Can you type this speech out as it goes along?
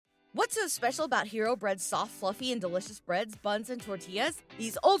What's so special about Hero Bread's soft, fluffy, and delicious breads, buns, and tortillas?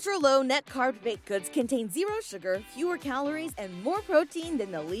 These ultra-low net-carb baked goods contain zero sugar, fewer calories, and more protein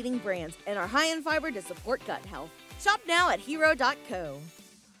than the leading brands, and are high in fiber to support gut health. Shop now at hero.co.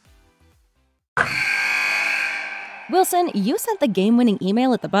 Wilson, you sent the game-winning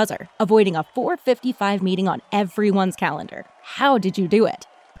email at the buzzer, avoiding a 4:55 meeting on everyone's calendar. How did you do it?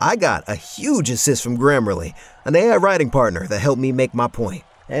 I got a huge assist from Grammarly, an AI writing partner that helped me make my point.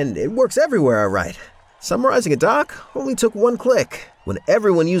 And it works everywhere I write. Summarizing a doc only took one click. When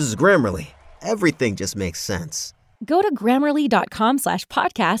everyone uses Grammarly, everything just makes sense. Go to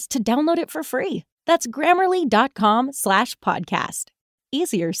Grammarly.com/podcast to download it for free. That's Grammarly.com/podcast.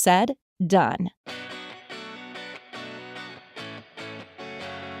 Easier said, done.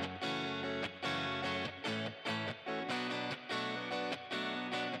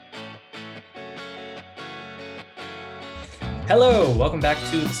 Hello, welcome back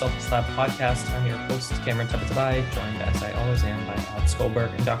to the Celtics Lab podcast. I'm your host, Cameron Tabatabai, joined as I always am by Alex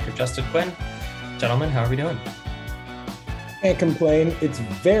Goldberg and Dr. Justin Quinn. Gentlemen, how are we doing? Can't complain. It's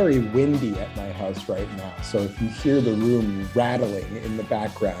very windy at my house right now. So if you hear the room rattling in the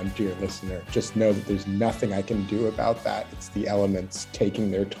background, dear listener, just know that there's nothing I can do about that. It's the elements taking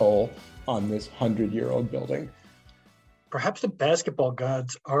their toll on this 100-year-old building. Perhaps the basketball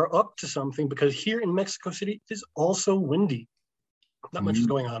gods are up to something, because here in Mexico City it is also windy. Not much is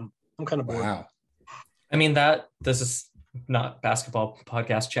going on. I'm kind of bored. Wow. I mean, this is not basketball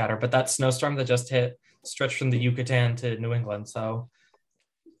podcast chatter, but that snowstorm that just hit stretched from the Yucatan to New England. So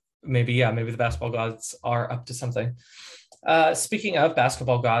maybe the basketball gods are up to something. Speaking of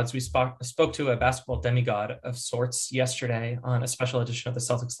basketball gods, we spoke to a basketball demigod of sorts yesterday on a special edition of the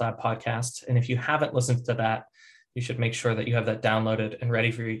Celtics Lab podcast. And if you haven't listened to that, you should make sure that you have that downloaded and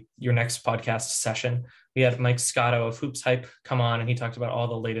ready for your next podcast session. We had Mike Scotto of Hoops Hype come on, and he talked about all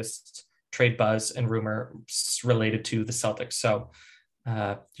the latest trade buzz and rumors related to the Celtics. So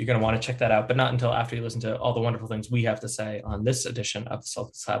you're going to want to check that out, but not until after you listen to all the wonderful things we have to say on this edition of the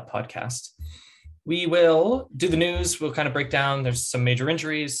Celtics Lab podcast. We will do the news. We'll kind of break down. There's some major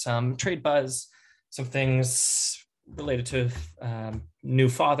injuries, some trade buzz, some things related to new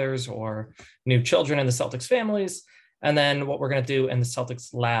fathers or new children in the Celtics families. And then what we're going to do in the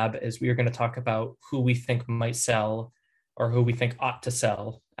Celtics Lab is we are going to talk about who we think might sell or who we think ought to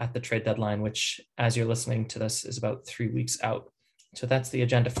sell at the trade deadline, which, as you're listening to this, is about 3 weeks out. So that's the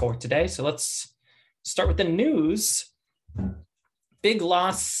agenda for today. So let's start with the news. Big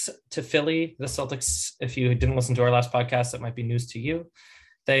loss to Philly. The Celtics, if you didn't listen to our last podcast, that might be news to you.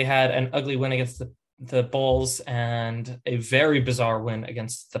 They had an ugly win against the Bulls and a very bizarre win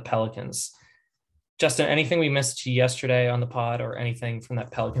against the Pelicans. Justin, anything we missed yesterday on the pod or anything from that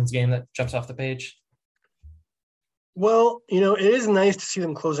Pelicans game that jumps off the page? Well, it is nice to see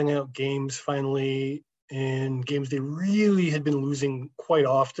them closing out games finally, in games they really had been losing quite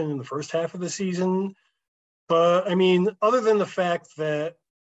often in the first half of the season. But I mean, other than the fact that,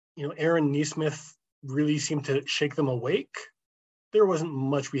 Aaron Nesmith really seemed to shake them awake, there wasn't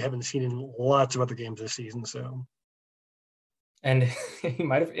much we haven't seen in lots of other games this season. So, and he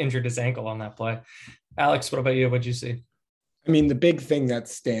might have injured his ankle on that play. Alex, what about you? What'd you see? I mean, the big thing that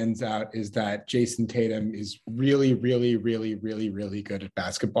stands out is that Jason Tatum is really, really, really, really, really good at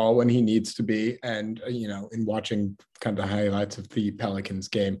basketball when he needs to be. And, in watching kind of the highlights of the Pelicans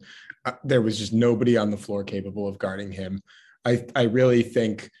game, there was just nobody on the floor capable of guarding him. I really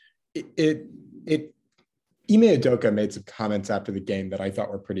think Ime Udoka made some comments after the game that I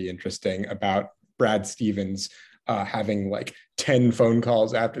thought were pretty interesting about Brad Stevens having like 10 phone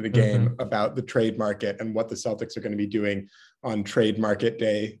calls after the game about the trade market and what the Celtics are going to be doing on trade market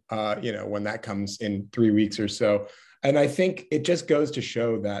day, when that comes in 3 weeks or so. And I think it just goes to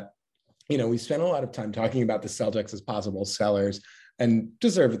show that, we spent a lot of time talking about the Celtics as possible sellers, and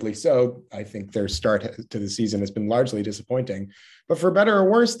deservedly so. I think their start to the season has been largely disappointing. But for better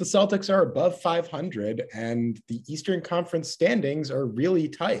or worse, the Celtics are above 500 and the Eastern Conference standings are really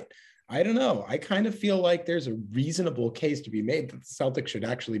tight. I don't know. I kind of feel like there's a reasonable case to be made that the Celtics should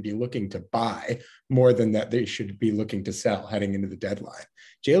actually be looking to buy more than that they should be looking to sell heading into the deadline.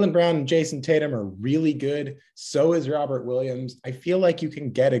 Jaylen Brown and Jason Tatum are really good. So is Robert Williams. I feel like you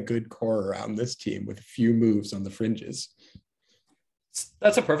can get a good core around this team with a few moves on the fringes.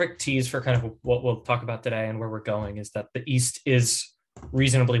 That's a perfect tease for kind of what we'll talk about today and where we're going, is that the East is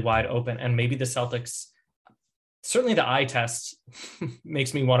reasonably wide open, and maybe the Celtics, certainly the eye test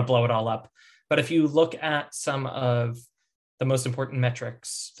makes me want to blow it all up. But if you look at some of the most important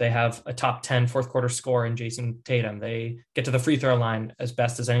metrics, they have a top 10 fourth quarter score in Jason Tatum. They get to the free throw line as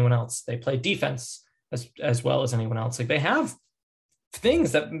best as anyone else. They play defense as well as anyone else. Like, they have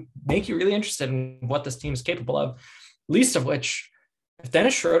things that make you really interested in what this team is capable of, least of which, if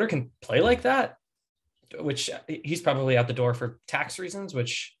Dennis Schroeder can play like that, which he's probably out the door for tax reasons,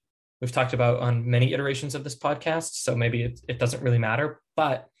 which we've talked about on many iterations of this podcast. So maybe it doesn't really matter,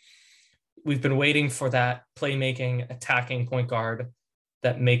 but we've been waiting for that playmaking, attacking point guard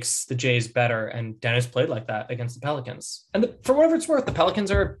that makes the Jays better. And Dennis played like that against the Pelicans. And for whatever it's worth, the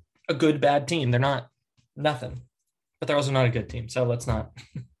Pelicans are a good, bad team. They're not nothing, but they're also not a good team. So let's not,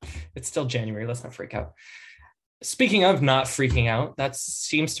 it's still January. Let's not freak out. Speaking of not freaking out, that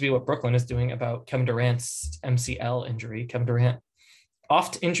seems to be what Brooklyn is doing about Kevin Durant's MCL injury. Kevin Durant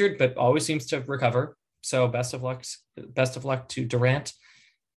oft injured, but always seems to recover. So best of luck to Durant.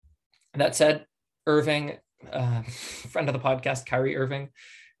 That said, Irving, friend of the podcast, Kyrie Irving,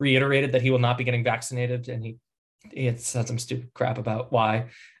 reiterated that he will not be getting vaccinated, and he had said some stupid crap about why.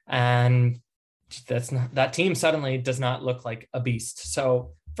 And that team suddenly does not look like a beast.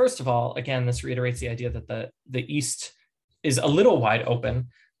 So first of all, again, this reiterates the idea that the East is a little wide open,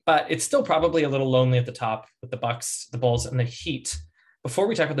 but it's still probably a little lonely at the top with the Bucks, the Bulls, and the Heat. Before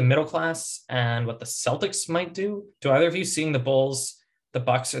we talk about the middle class and what the Celtics might do either of you seeing the Bulls, the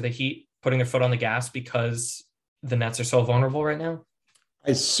Bucks, or the Heat putting their foot on the gas because the Nets are so vulnerable right now?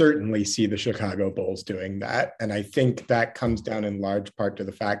 I certainly see the Chicago Bulls doing that. And I think that comes down in large part to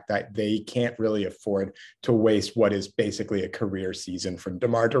the fact that they can't really afford to waste what is basically a career season from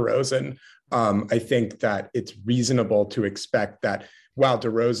DeMar DeRozan. I think that it's reasonable to expect that while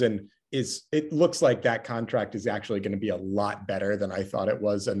DeRozan it looks like that contract is actually going to be a lot better than I thought it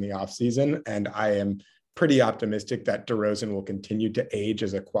was in the offseason. And I am pretty optimistic that DeRozan will continue to age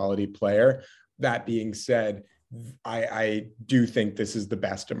as a quality player. That being said, I do think this is the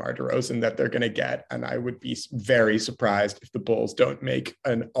best DeMar DeRozan that they're going to get. And I would be very surprised if the Bulls don't make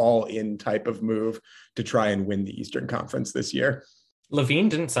an all-in type of move to try and win the Eastern Conference this year. LaVine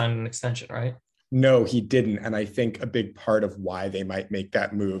didn't sign an extension, right? No, he didn't. And I think a big part of why they might make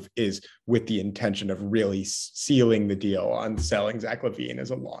that move is with the intention of really sealing the deal on selling Zach LaVine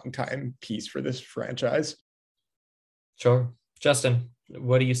as a longtime piece for this franchise. Sure. Justin,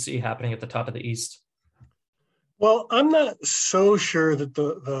 what do you see happening at the top of the East? Well, I'm not so sure that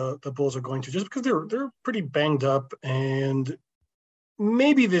the Bulls are going to, just because they're pretty banged up, and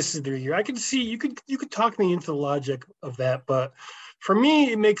maybe this is their year. I could see you could talk me into the logic of that, but for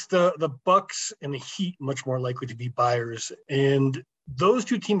me, it makes the Bucks and the Heat much more likely to be buyers. And those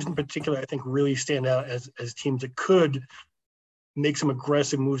two teams in particular, I think, really stand out as teams that could make some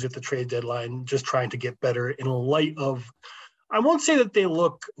aggressive moves at the trade deadline, just trying to get better in light of, I won't say that they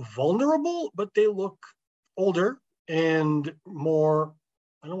look vulnerable, but they look older and more,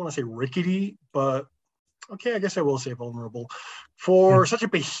 I don't want to say rickety, but okay, I guess I will say vulnerable. For such a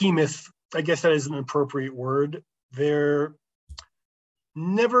behemoth, I guess that is an appropriate word. They're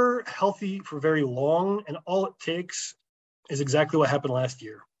never healthy for very long, and all it takes is exactly what happened last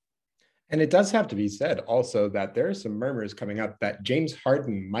year. And it does have to be said also that there are some murmurs coming up that James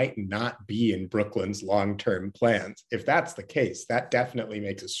Harden might not be in Brooklyn's long-term plans. If that's the case, that definitely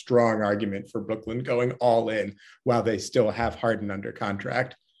makes a strong argument for Brooklyn going all in while they still have Harden under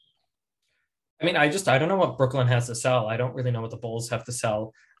contract. I mean, I don't know what Brooklyn has to sell. I don't really know what the Bulls have to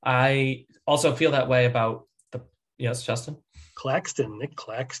sell. I also feel that way about yes, Justin? Nick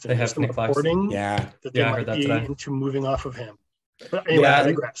Claxton. They have Nick Claxton. Yeah. That they might be into moving off of him. But anyway, I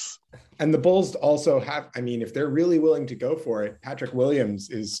digress. And the Bulls also have, I mean, if they're really willing to go for it, Patrick Williams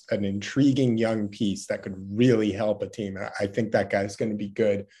is an intriguing young piece that could really help a team. I think that guy's going to be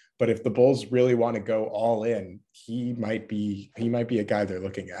good. But if the Bulls really want to go all in, he might be a guy they're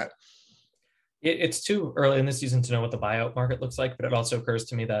looking at. It's too early in the season to know what the buyout market looks like, but it also occurs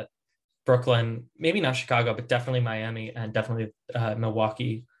to me that Brooklyn, maybe not Chicago, but definitely Miami and definitely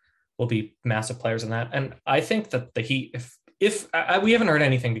Milwaukee will be massive players in that. And I think that the Heat, if we haven't heard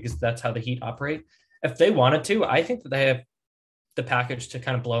anything because that's how the Heat operate. If they wanted to, I think that they have the package to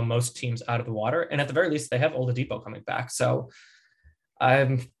kind of blow most teams out of the water. And at the very least, they have Oladipo coming back. So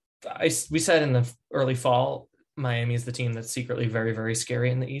we said in the early fall, Miami is the team that's secretly very, very scary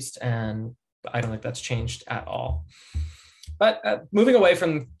in the East. And I don't think that's changed at all. But moving away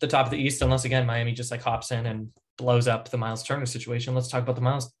from the top of the East, unless again, Miami just like hops in and blows up the Miles Turner situation. Let's talk about the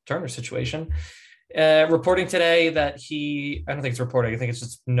Miles Turner situation. Reporting today that I don't think it's reporting, I think it's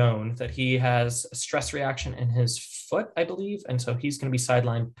just known that he has a stress reaction in his foot, I believe. And so he's going to be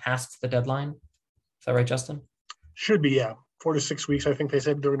sidelined past the deadline. Is that right, Justin? Should be, yeah. 4 to 6 weeks. I think they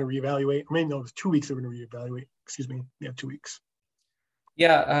said they're going to reevaluate. I mean, no, it was 2 weeks they're going to reevaluate. Excuse me. Yeah, 2 weeks.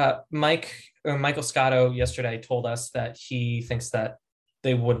 Yeah. Michael Scotto yesterday told us that he thinks that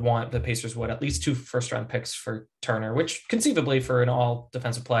they would want, the Pacers would, at least 2 first-round picks for Turner, which conceivably for an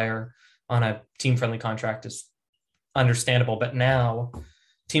all-defensive player on a team-friendly contract is understandable. But now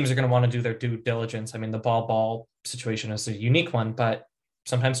teams are going to want to do their due diligence. I mean, the ball situation is a unique one, but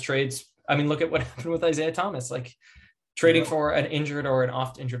sometimes trades, I mean, look at what happened with Isaiah Thomas. Like, trading for an injured or an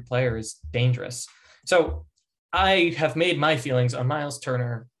oft-injured player is dangerous. So I have made my feelings on Miles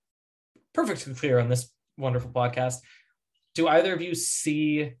Turner perfectly clear on this wonderful podcast. Do either of you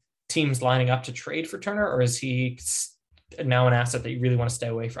see teams lining up to trade for Turner, or is he now an asset that you really want to stay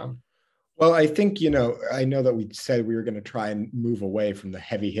away from? Well, I think, I know that we said we were going to try and move away from the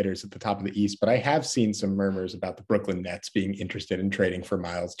heavy hitters at the top of the East, but I have seen some murmurs about the Brooklyn Nets being interested in trading for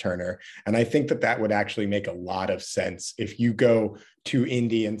Miles Turner. And I think that would actually make a lot of sense if you go to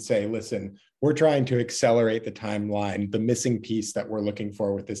Indy and say, listen, we're trying to accelerate the timeline. The missing piece that we're looking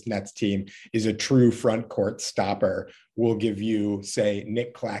for with this Nets team is a true front court stopper. We'll give you, say,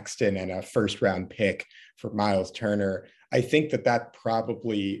 Nick Claxton and a first-round pick for Miles Turner. I think that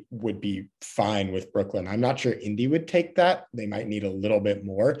probably would be fine with Brooklyn. I'm not sure Indy would take that. They might need a little bit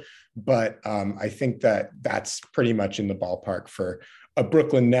more, but I think that's pretty much in the ballpark for a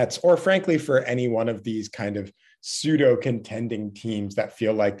Brooklyn Nets, or frankly, for any one of these kind of pseudo contending teams that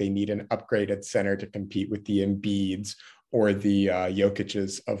feel like they need an upgraded center to compete with the Embiids or the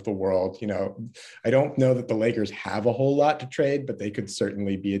Jokic's of the world. I don't know that the Lakers have a whole lot to trade, but they could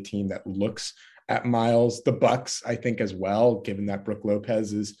certainly be a team that looks at Miles. The Bucks, I think, as well, given that Brook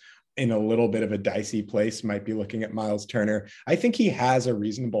Lopez is in a little bit of a dicey place, might be looking at Miles Turner. I think he has a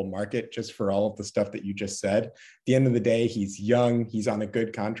reasonable market just for all of the stuff that you just said. At the end of the day, he's young, he's on a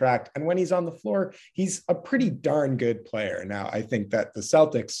good contract, and when he's on the floor, he's a pretty darn good player. Now, I think that the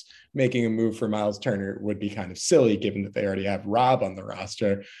Celtics making a move for Miles Turner would be kind of silly, given that they already have Rob on the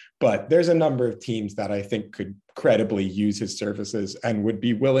roster, but there's a number of teams that I think could credibly use his services and would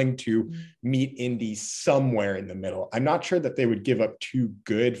be willing to meet Indy somewhere in the middle. I'm not sure that they would give up 2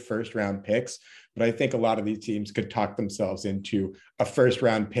 good first-round picks, but I think a lot of these teams could talk themselves into a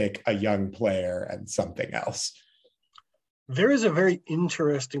first-round pick, a young player, and something else. There is a very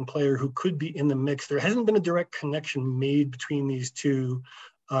interesting player who could be in the mix. There hasn't been a direct connection made between these two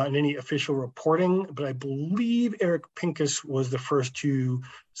in any official reporting, but I believe Eric Pincus was the first to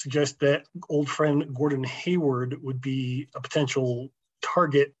suggest that old friend Gordon Hayward would be a potential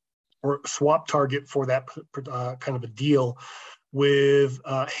target or swap target for that kind of a deal, with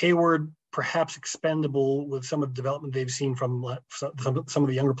Hayward perhaps expendable with some of the development they've seen from some of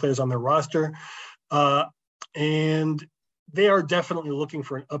the younger players on their roster. And they are definitely looking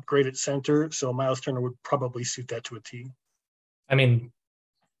for an upgraded center, so Miles Turner would probably suit that to a T. I mean,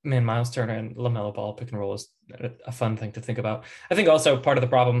 man, Miles Turner and LaMelo Ball pick and roll is a fun thing to think about. I think also part of the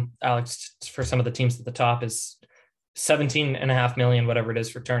problem, Alex, for some of the teams at the top is 17.5 million, whatever it is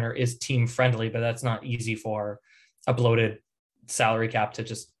for Turner, is team friendly, but that's not easy for a bloated salary cap to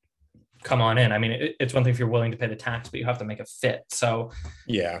just come on in. I mean, it's one thing if you're willing to pay the tax, but you have to make a fit. So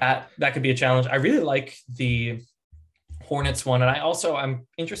yeah, that could be a challenge. I really like the Hornets one. And I'm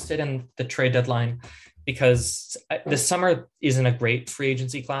interested in the trade deadline, because this summer isn't a great free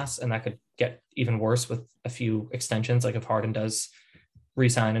agency class, and that could get even worse with a few extensions, like if Harden does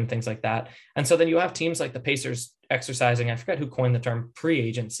resign and things like that. And so then you have teams like the Pacers exercising, I forget who coined the term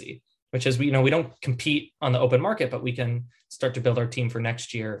pre-agency, which is, we don't compete on the open market, but we can start to build our team for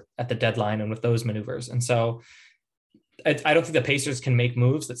next year at the deadline and with those maneuvers. And so I don't think the Pacers can make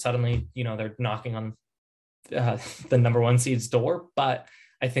moves that suddenly, they're knocking on the number 1 seed's door, but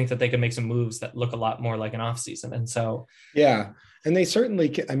I think that they could make some moves that look a lot more like an offseason. And so, yeah. And they certainly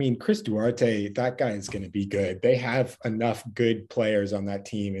can. I mean, Chris Duarte, that guy is going to be good. They have enough good players on that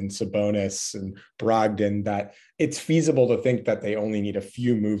team in Sabonis and Brogdon that it's feasible to think that they only need a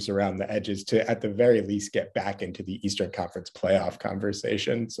few moves around the edges to, at the very least, get back into the Eastern Conference playoff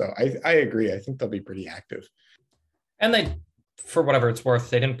conversation. So I agree. I think they'll be pretty active. And they, for whatever it's worth,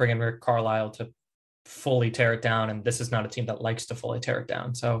 they didn't bring in Rick Carlisle to fully tear it down, and this is not a team that likes to fully tear it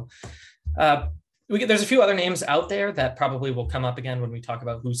down. So there's a few other names out there that probably will come up again when we talk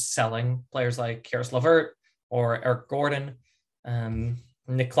about who's selling, players like Karis LeVert or Eric Gordon,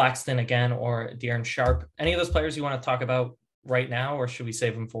 Nick Claxton again, or De'Aaron Sharp. Any of those players you want to talk about right now, or should we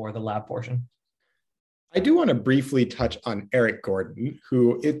save them for the lab portion? I do want to briefly touch on Eric Gordon,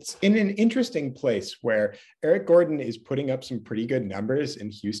 who it's in an interesting place where Eric Gordon is putting up some pretty good numbers in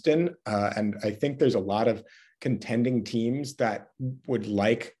Houston. And I think there's a lot of contending teams that would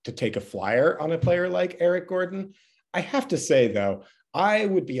like to take a flyer on a player like Eric Gordon. I have to say, though, I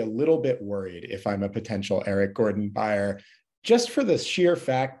would be a little bit worried if I'm a potential Eric Gordon buyer, just for the sheer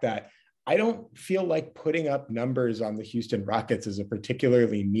fact that I don't feel like putting up numbers on the Houston Rockets is a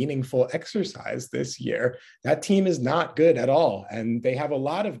particularly meaningful exercise this year. That team is not good at all. And they have a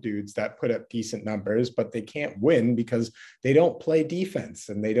lot of dudes that put up decent numbers, but they can't win because they don't play defense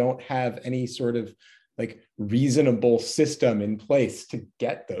and they don't have any sort of like reasonable system in place to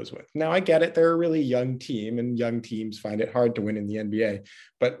get those wins. Now I get it. They're a really young team and young teams find it hard to win in the NBA.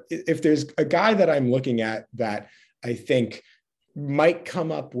 But if there's a guy that I'm looking at that I think might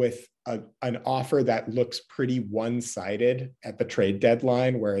come up with an offer that looks pretty one-sided at the trade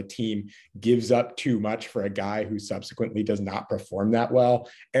deadline, where a team gives up too much for a guy who subsequently does not perform that well,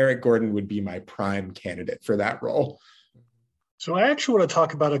 Eric Gordon would be my prime candidate for that role. So I actually want to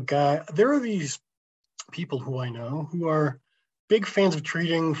talk about a guy. There are these people who I know who are big fans of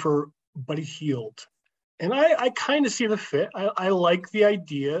trading for Buddy Hield. And I kind of see the fit. I like the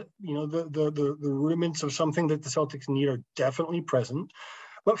idea. You know, the rudiments of something that the Celtics need are definitely present.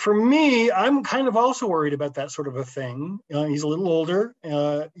 But for me, I'm kind of also worried about that sort of a thing. He's a little older.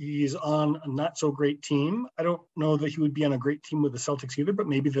 He's on a not so great team. I don't know that he would be on a great team with the Celtics either, but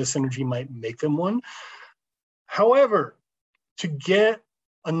maybe the synergy might make them one. However, to get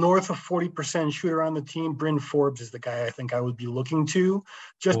a north of 40% shooter on the team, Bryn Forbes is the guy I think I would be looking to,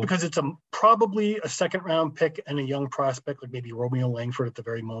 just because it's probably a second round pick and a young prospect, like maybe Romeo Langford at the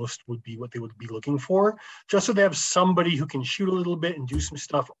very most would be what they would be looking for, just so they have somebody who can shoot a little bit and do some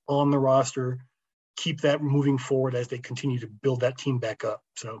stuff on the roster, keep that moving forward as they continue to build that team back up.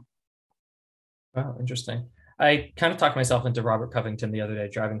 So. Wow, interesting. I kind of talked myself into Robert Covington the other day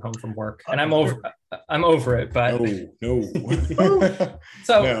driving home from work, and I'm over it, but no.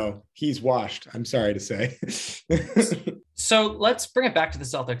 So no, he's washed. I'm sorry to say. So let's bring it back to the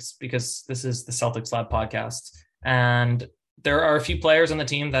Celtics, because this is the Celtics Lab podcast, and there are a few players on the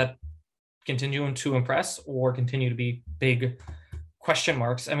team that continue to impress or continue to be big question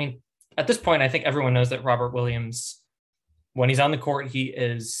marks. I mean, at this point, I think everyone knows that Robert Williams, when he's on the court, he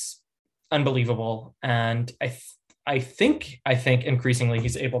is unbelievable. And I think increasingly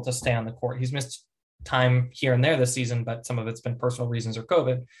he's able to stay on the court. He's missed time here and there this season, but some of it's been personal reasons or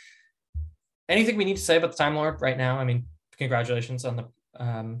COVID. Anything we need to say about the Time Lord right now? I mean, congratulations on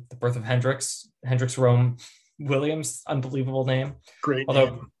the birth of Hendrix Rome Williams, unbelievable name. Great.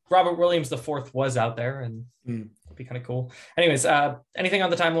 Although name. Robert Williams IV was out there, and it'd be kind of cool. Anyways, anything on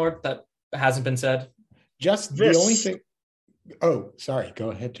the Time Lord that hasn't been said? Just the only thing. Oh, sorry.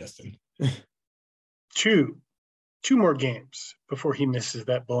 Go ahead, Justin. Two more games before he misses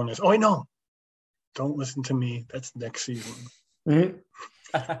that bonus. Oh, I know. Don't listen to me. That's next season.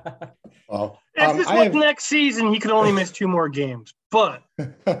 Mm-hmm. Well, if this was next season, he could only miss 2 more games, but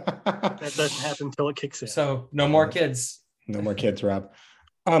that doesn't happen until it kicks in. So no more kids. No more kids, Rob.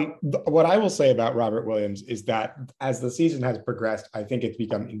 What I will say about Robert Williams is that as the season has progressed, I think it's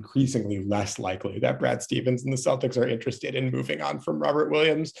become increasingly less likely that Brad Stevens and the Celtics are interested in moving on from Robert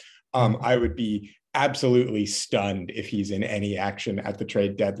Williams. I would be absolutely stunned if he's in any action at the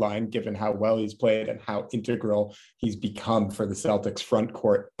trade deadline, given how well he's played and how integral he's become for the Celtics front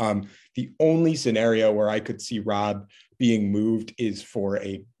court. The only scenario where I could see Rob being moved is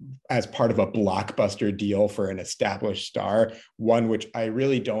as part of a blockbuster deal for an established star, one which I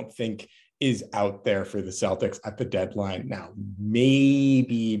really don't think is out there for the Celtics at the deadline. Now,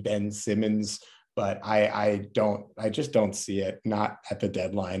 maybe Ben Simmons, but I just don't see it, not at the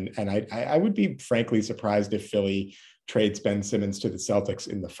deadline. And I would be frankly surprised if Philly trades Ben Simmons to the Celtics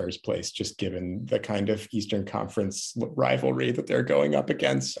in the first place, just given the kind of Eastern Conference rivalry that they're going up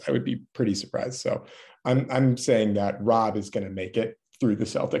against. I would be pretty surprised. So I'm saying that Rob is going to make it through the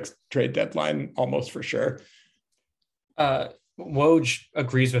Celtics trade deadline almost for sure. Woj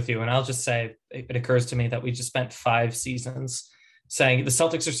agrees with you. And I'll just say, it occurs to me that we just spent 5 seasons saying the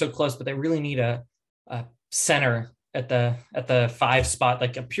Celtics are so close, but they really need a center at the 5 spot,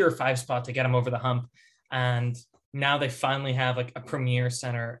 like a pure 5 spot to get them over the hump. And now they finally have like a premier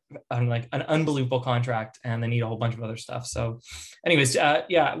center on like an unbelievable contract, and they need a whole bunch of other stuff. So anyways,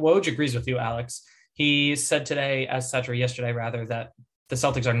 Woj agrees with you, Alex. He said yesterday rather, that the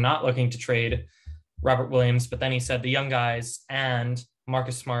Celtics are not looking to trade Robert Williams, but then he said the young guys and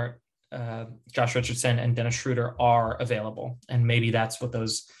Marcus Smart, Josh Richardson, and Dennis Schroeder are available. And maybe that's what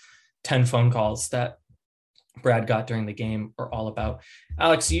those 10 phone calls that Brad got during the game are all about.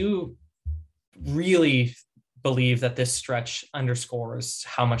 Alex, you really believe that this stretch underscores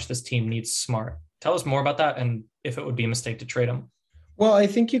how much this team needs Smart. Tell us more about that, and if it would be a mistake to trade him. Well, I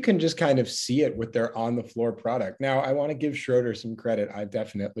think you can just kind of see it with their on the floor product. Now, I want to give Schroeder some credit. I've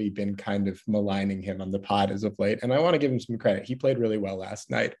definitely been kind of maligning him on the pod as of late, and I want to give him some credit. He played really well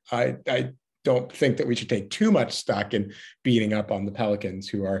last night. I don't think that we should take too much stock in beating up on the Pelicans,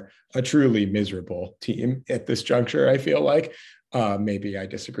 who are a truly miserable team at this juncture, I feel like. Maybe I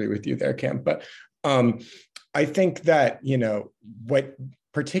disagree with you there, Cam, but I think that, what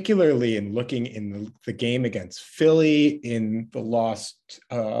particularly in looking in the game against Philly, in the loss,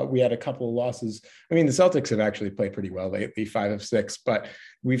 we had a couple of losses. I mean, the Celtics have actually played pretty well lately, 5 of 6, but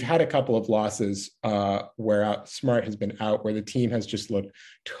we've had a couple of losses where Smart has been out, where the team has just looked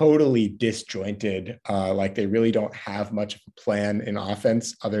totally disjointed, like they really don't have much of a plan in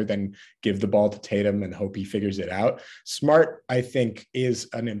offense other than give the ball to Tatum and hope he figures it out. Smart, I think, is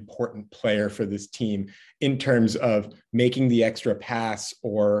an important player for this team in terms of making the extra pass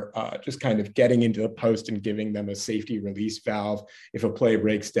or just kind of getting into the post and giving them a safety release valve if a play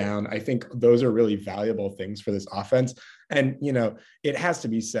breaks down. I think those are really valuable things for this offense. And, it has to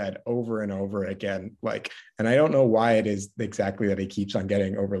be said over and over again, and I don't know why it is exactly that he keeps on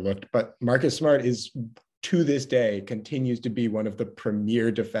getting overlooked, but Marcus Smart is, to this day, continues to be one of the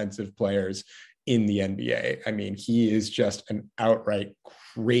premier defensive players in the NBA. I mean, he is just an outright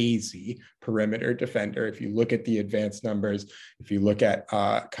crazy perimeter defender. If you look at the advanced numbers, if you look at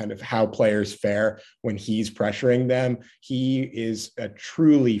kind of how players fare when he's pressuring them, he is a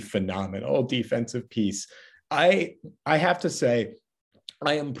truly phenomenal defensive piece. I have to say,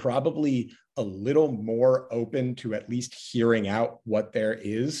 I am probably a little more open to at least hearing out what there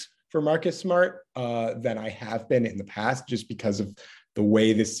is for Marcus Smart than I have been in the past, just because of the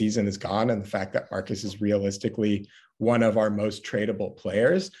way this season has gone and the fact that Marcus is realistically one of our most tradable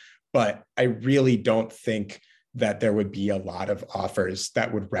players. But I really don't think that there would be a lot of offers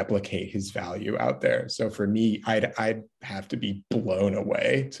that would replicate his value out there. So for me, I'd have to be blown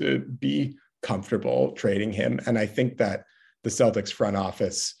away to be comfortable trading him. And I think that the Celtics front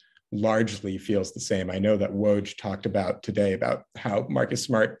office largely feels the same. I know that Woj talked about today about how Marcus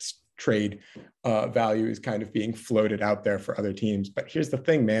Smart's trade value is kind of being floated out there for other teams. But here's the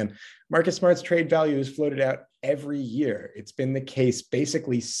thing, man. Marcus Smart's trade value is floated out every year. It's been the case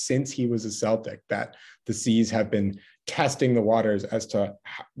basically since he was a Celtic that the C's have been testing the waters as to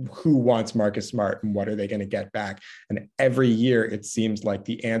who wants Marcus Smart and what are they going to get back. And every year it seems like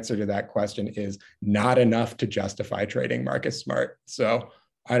the answer to that question is not enough to justify trading Marcus Smart. So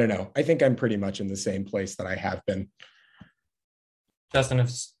I don't know. I think I'm pretty much in the same place that I have been. Justin,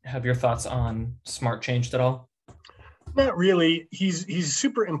 have your thoughts on Smart changed at all? Not really. He's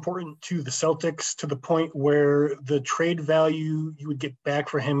super important to the Celtics, to the point where the trade value you would get back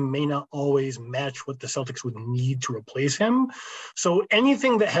for him may not always match what the Celtics would need to replace him. So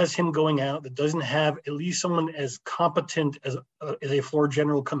anything that has him going out that doesn't have at least someone as competent as a floor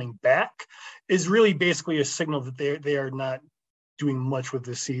general coming back is really basically a signal that they are not doing much with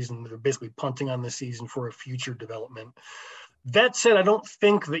this season. They're basically punting on the season for a future development. That said, I don't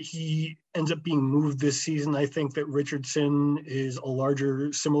think that he ends up being moved this season. I think that Richardson is a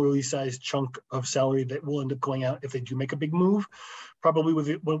larger, similarly sized chunk of salary that will end up going out if they do make a big move, probably with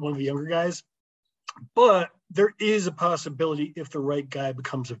one of the younger guys. But there is a possibility if the right guy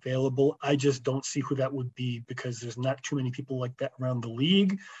becomes available. I just don't see who that would be, because there's not too many people like that around the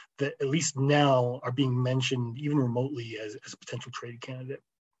league that at least now are being mentioned even remotely as a potential trade candidate.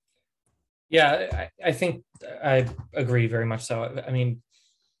 Yeah, I think I agree very much so. I mean,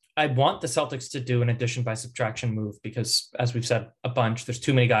 I want the Celtics to do an addition by subtraction move because, as we've said a bunch, there's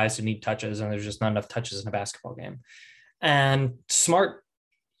too many guys who need touches and there's just not enough touches in a basketball game. And Smart,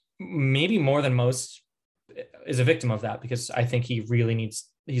 maybe more than most, is a victim of that, because I think he really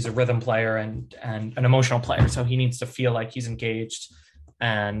he's a rhythm player and an emotional player. So he needs to feel like he's engaged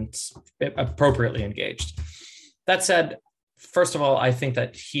and appropriately engaged. That said, first of all, I think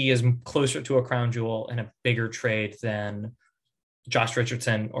that he is closer to a crown jewel in a bigger trade than Josh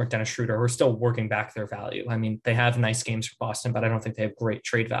Richardson or Dennis Schroeder, who are still working back their value. I mean, they have nice games for Boston, but I don't think they have great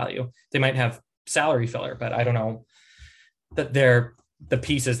trade value. They might have salary filler, but I don't know that they're the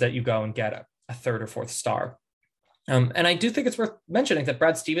pieces that you go and get a third or fourth star. And I do think it's worth mentioning that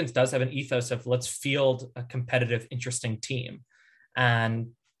Brad Stevens does have an ethos of let's field a competitive, interesting team. And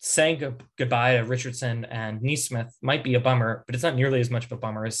saying goodbye to Richardson and Nesmith might be a bummer, but it's not nearly as much of a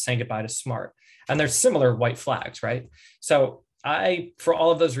bummer as saying goodbye to Smart. And there's similar white flags, right? So I, for all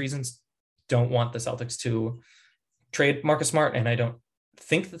of those reasons, don't want the Celtics to trade Marcus Smart, and I don't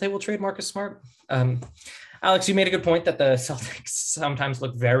think that they will trade Marcus Smart. Alex, you made a good point that the Celtics sometimes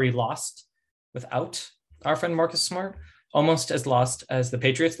look very lost without our friend Marcus Smart, almost as lost as the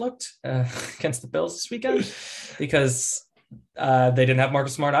Patriots looked against the Bills this weekend, because they didn't have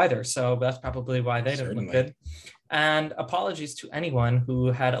Marcus Smart either. So that's probably why they didn't look good. And apologies to anyone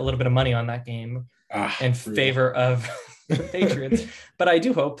who had a little bit of money on that game in favor of Patriots. But I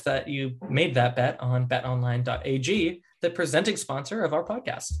do hope that you made that bet on betonline.ag, the presenting sponsor of our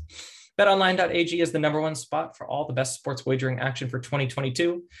podcast. BetOnline.ag is the number one spot for all the best sports wagering action for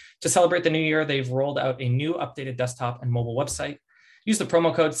 2022. To celebrate the new year, they've rolled out a new updated desktop and mobile website. Use the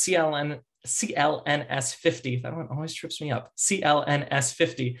promo code CLNS50. That one always trips me up.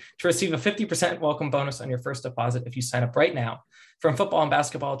 CLNS50 to receive a 50% welcome bonus on your first deposit if you sign up right now. From football and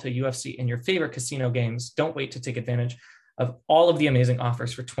basketball to UFC and your favorite casino games, don't wait to take advantage of all of the amazing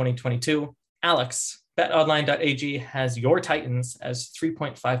offers for 2022. Alex, BetOnline.ag has your Titans as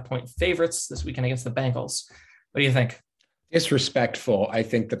 3.5-point favorites this weekend against the Bengals. What do you think? Disrespectful. I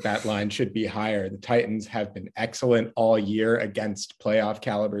think that line should be higher. The Titans have been excellent all year against playoff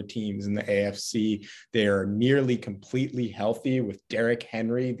caliber teams in the AFC. They are nearly completely healthy with Derrick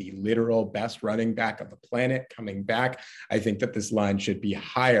Henry, the literal best running back of the planet, coming back. I think that this line should be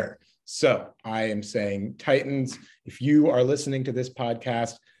higher. So I am saying Titans. If you are listening to this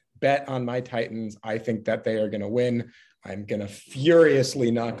podcast, bet on my Titans. I think that they are going to win. I'm going to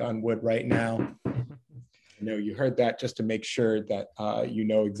furiously knock on wood right now. I know you heard that, just to make sure that you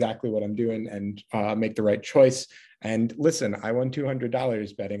know exactly what I'm doing and make the right choice. And listen, I won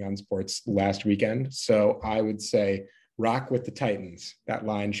 $200 betting on sports last weekend. So I would say rock with the Titans. That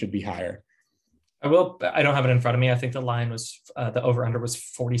line should be higher. I don't have it in front of me. I think the line was, the over-under was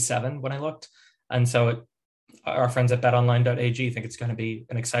 47 when I looked. And so our friends at betonline.ag think it's going to be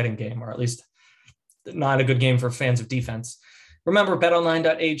an exciting game, or at least not a good game for fans of defense. Remember,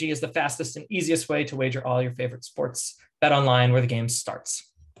 betonline.ag is the fastest and easiest way to wager all your favorite sports. Bet online, where the game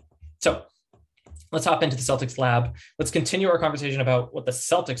starts. So let's hop into the Celtics lab. Let's continue our conversation about what the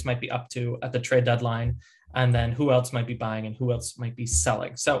Celtics might be up to at the trade deadline, and then who else might be buying and who else might be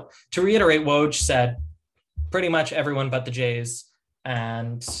selling. So to reiterate, Woj said pretty much everyone but the Jays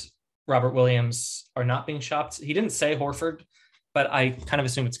and Robert Williams are not being shopped. He didn't say Horford, but I kind of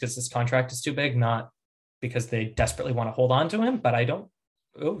assume it's because this contract is too big, not because they desperately want to hold on to him, but I don't.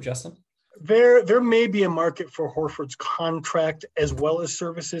 Oh, Justin. There may be a market for Horford's contract as well as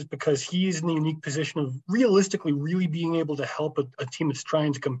services, because he's in the unique position of realistically really being able to help a team that's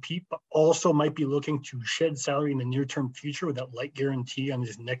trying to compete, but also might be looking to shed salary in the near-term future with that light guarantee on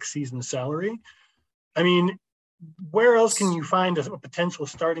his next season's salary. I mean, where else can you find a potential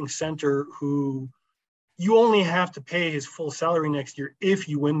starting center who you only have to pay his full salary next year if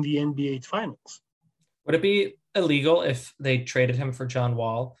you win the NBA Finals? Would it be illegal if they traded him for John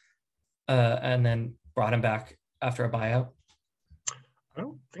Wall and then brought him back after a buyout? I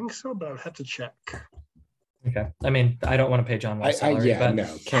don't think so, but I'd have to check. Okay. I mean, I don't want to pay John Wall salary.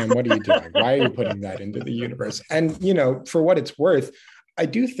 No, Cam, what are you doing? Why are you putting that into the universe? And, for what it's worth, I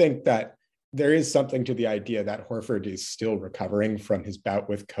do think that there is something to the idea that Horford is still recovering from his bout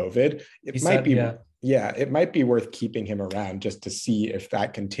with COVID. It might be worth keeping him around just to see if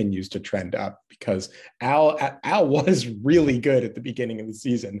that continues to trend up, because Al was really good at the beginning of the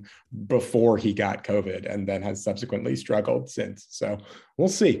season before he got COVID, and then has subsequently struggled since. So we'll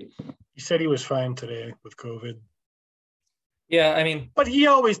see. He said he was fine today with COVID. Yeah, I mean, but he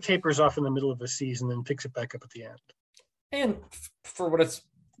always tapers off in the middle of the season and picks it back up at the end. And for what it's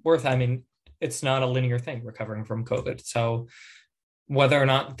worth, I mean, it's not a linear thing recovering from COVID. So whether or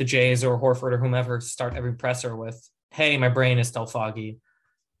not the Jays or Horford or whomever start every presser with, hey, my brain is still foggy,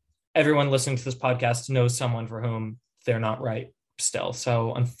 everyone listening to this podcast knows someone for whom they're not right still.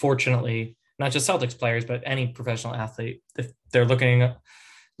 So unfortunately, not just Celtics players, but any professional athlete, if they're looking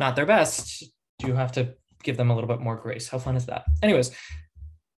not their best, you have to give them a little bit more grace. How fun is that? Anyways,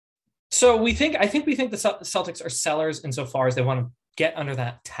 so we think the Celtics are sellers insofar as they want to get under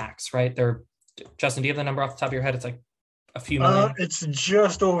that tax, right? Justin, do you have the number off the top of your head? It's like a few million. It's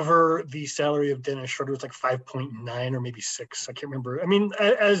just over the salary of Dennis Schroeder. It's like 5.9 or maybe 6. I can't remember. I mean,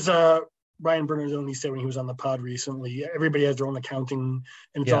 as Ryan Bernardoni said when he was on the pod recently, everybody has their own accounting,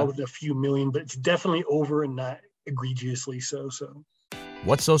 and it's all with a few million, but it's definitely over and not egregiously so.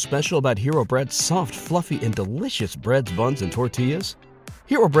 What's so special about Hero Bread's soft, fluffy, and delicious breads, buns, and tortillas?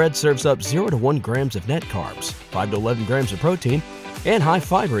 Hero Bread serves up 0 to 1 grams of net carbs, 5 to 11 grams of protein, and high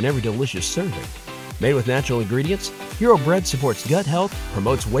fiber in every delicious serving. Made with natural ingredients, Hero Bread supports gut health,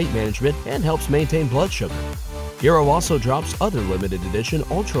 promotes weight management, and helps maintain blood sugar. Hero also drops other limited edition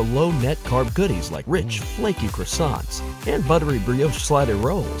ultra-low net carb goodies like rich, flaky croissants and buttery brioche slider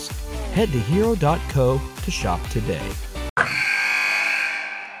rolls. Head to hero.co to shop today.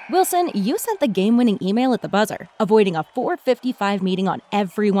 Wilson, you sent the game-winning email at the buzzer, avoiding a 4:55 meeting on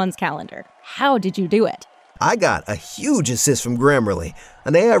everyone's calendar. How did you do it? I got a huge assist from Grammarly,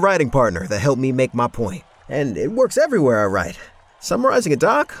 an AI writing partner that helped me make my point. And it works everywhere I write. Summarizing a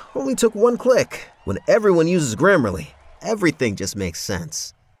doc only took one click. When everyone uses Grammarly, everything just makes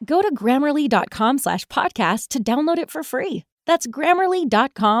sense. Go to Grammarly.com/podcast to download it for free. That's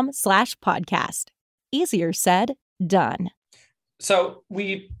Grammarly.com/podcast. Easier said, done. So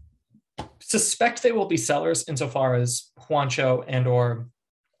we suspect they will be sellers insofar as Juancho and or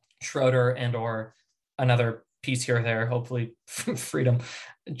Schroeder and or another piece here or there, hopefully from Freedom,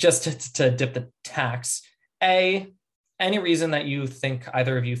 just to dip the tax. Any reason that you think,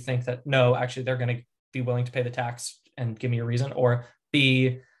 either of you think that, no, actually they're going to be willing to pay the tax, and give me a reason? Or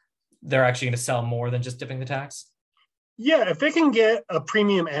B, they're actually going to sell more than just dipping the tax? Yeah, if they can get a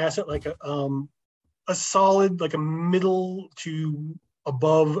premium asset like a solid, like a middle to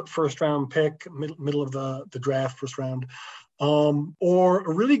above first round pick, middle of the draft, first round, or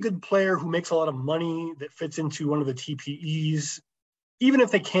a really good player who makes a lot of money that fits into one of the TPEs, even if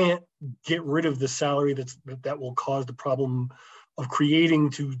they can't get rid of the salary that will cause the problem of creating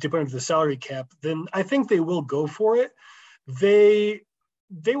to dip under the salary cap, then I think they will go for it. They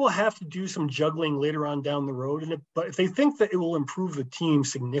will have to do some juggling later on down the road, but if they think that it will improve the team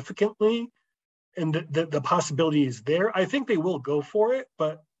significantly, and the possibility is there, I think they will go for it.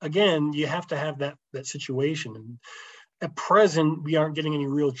 But again, you have to have that situation. And at present, we aren't getting any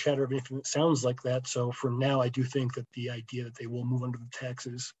real chatter of anything that sounds like that. So for now, I do think that the idea that they will move under the tax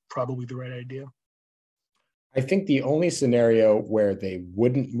is probably the right idea. I think the only scenario where they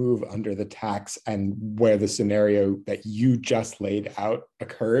wouldn't move under the tax, and where the scenario that you just laid out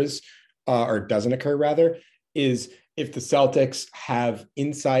occurs, or doesn't occur rather, is if the Celtics have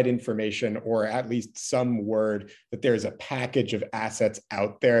inside information, or at least some word that there's a package of assets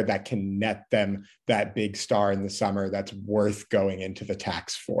out there that can net them that big star in the summer that's worth going into the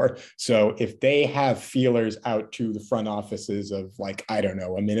tax for. So if they have feelers out to the front offices of, like, I don't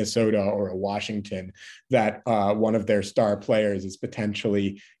know, a Minnesota or a Washington, that one of their star players is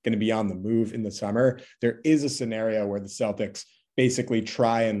potentially going to be on the move in the summer, there is a scenario where the Celtics basically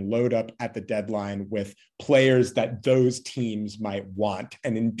try and load up at the deadline with players that those teams might want,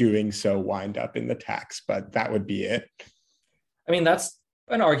 and in doing so wind up in the tax. But that would be it. I mean, that's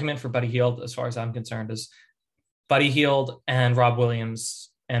an argument for Buddy Hield, as far as I'm concerned, is Buddy Hield and Rob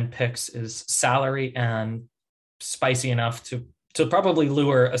Williams and picks is salary and spicy enough to probably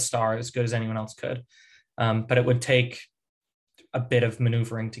lure a star as good as anyone else could. But it would take a bit of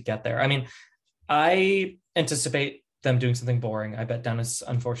maneuvering to get there. I mean, I anticipate them doing something boring. I bet Dennis,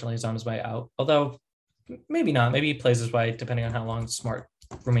 unfortunately, is on his way out. Although, maybe not. Maybe he plays his way, depending on how long Smart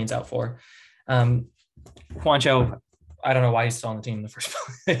remains out for. Juancho, I don't know why he's still on the team in the first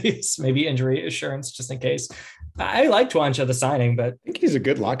place. Maybe injury assurance, just in case. I liked Juancho, the signing, but... I think he's a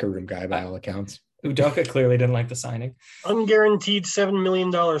good locker room guy by all accounts. Udoka clearly didn't like the signing. Unguaranteed $7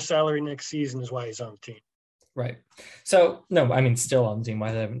 million salary next season is why he's on the team. Right. So, no, I mean, still on the team.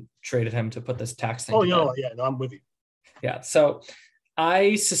 Why they haven't traded him to put this tax thing together. Yeah, no, I'm with you. Yeah, so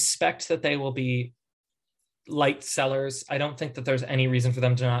I suspect that they will be light sellers. I don't think that there's any reason for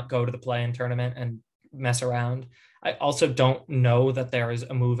them to not go to the play-in tournament and mess around. I also don't know that there is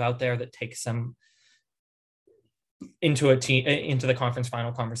a move out there that takes them into the conference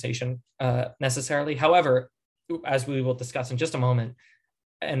final conversation necessarily. However, as we will discuss in just a moment,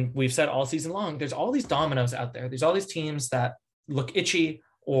 and we've said all season long, there's all these dominoes out there. There's all these teams that look itchy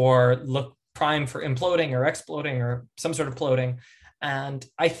or look prime for imploding or exploding or some sort of ploding. And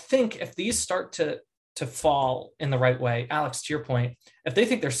I think if these start to fall in the right way, Alex, to your point, if they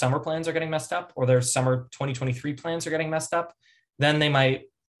think their summer plans are getting messed up or their summer 2023 plans are getting messed up, then they might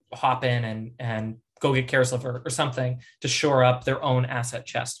hop in and go get Carousel or something to shore up their own asset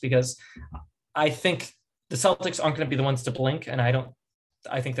chest, because I think the Celtics aren't going to be the ones to blink. And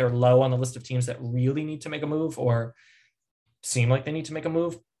I think they're low on the list of teams that really need to make a move or seem like they need to make a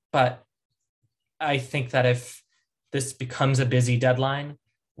move. But I think that if this becomes a busy deadline,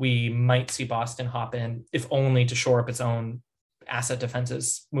 we might see Boston hop in, if only to shore up its own asset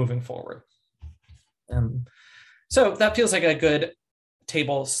defenses moving forward. So that feels like a good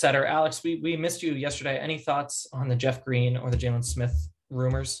table setter. Alex, we missed you yesterday. Any thoughts on the Jeff Green or the Jalen Smith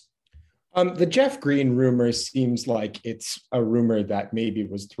rumors? The Jeff Green rumor seems like it's a rumor that maybe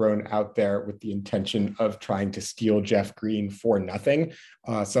was thrown out there with the intention of trying to steal Jeff Green for nothing,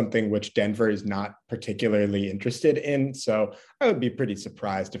 something which Denver is not particularly interested in. So I would be pretty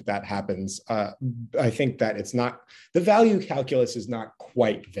surprised if that happens. I think that the value calculus is not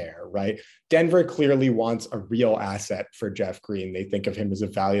quite there, right? Denver clearly wants a real asset for Jeff Green. They think of him as a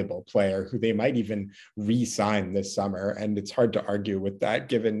valuable player who they might even re-sign this summer. And it's hard to argue with that,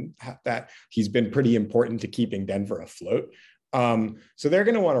 given that he's been pretty important to keeping Denver afloat. So they're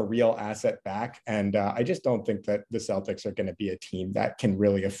going to want a real asset back. And I just don't think that the Celtics are going to be a team that can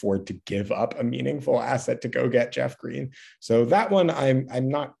really afford to give up a meaningful asset to go get Jeff Green. So that one I'm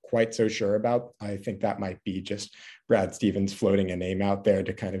not quite so sure about. I think that might be just Brad Stevens floating a name out there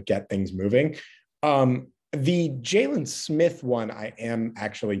to kind of get things moving. The Jalen Smith one, I am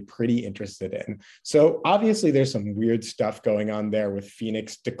actually pretty interested in. So obviously there's some weird stuff going on there with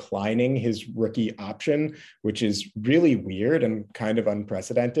Phoenix declining his rookie option, which is really weird and kind of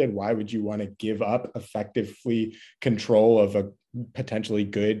unprecedented. Why would you want to give up effectively control of a potentially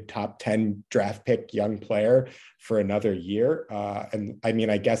good top 10 draft pick young player for another year? And I mean,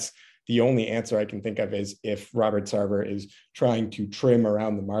 I guess the only answer I can think of is if Robert Sarver is trying to trim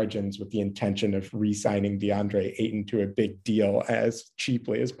around the margins with the intention of re-signing DeAndre Ayton to a big deal as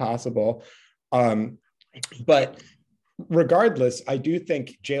cheaply as possible. But regardless, I do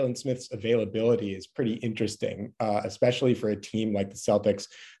think Jalen Smith's availability is pretty interesting, especially for a team like the Celtics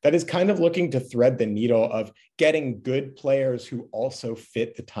that is kind of looking to thread the needle of getting good players who also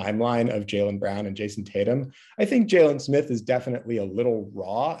fit the timeline of Jaylen Brown and Jason Tatum. I think Jalen Smith is definitely a little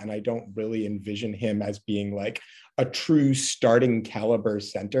raw, and I don't really envision him as being like a true starting caliber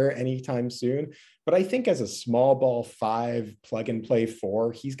center anytime soon. But I think as a small ball 5, plug and play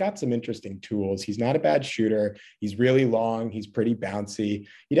 4, he's got some interesting tools. He's not a bad shooter. He's really long. He's pretty bouncy.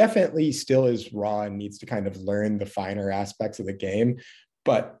 He definitely still is raw and needs to kind of learn the finer aspects of the game.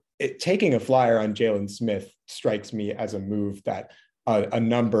 But taking a flyer on Jalen Smith strikes me as a move that a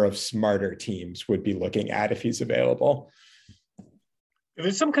number of smarter teams would be looking at if he's available.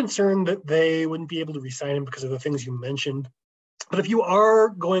 There's some concern that they wouldn't be able to re-sign him because of the things you mentioned. But if you are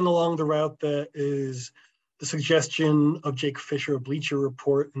going along the route that is the suggestion of Jake Fisher of Bleacher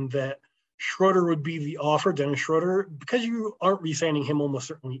Report, and that Schroeder would be the offer, Dennis Schroeder, because you aren't re-signing him almost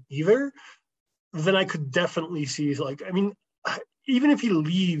certainly either, then I could definitely see, like, I mean, even if he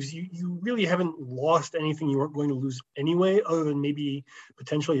leaves, you really haven't lost anything you weren't going to lose anyway, other than maybe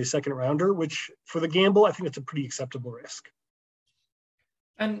potentially a second rounder, which for the gamble, I think it's a pretty acceptable risk.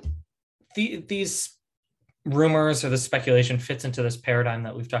 And these rumors or the speculation fits into this paradigm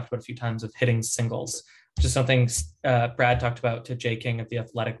that we've talked about a few times of hitting singles, which is something Brad talked about to Jay King of The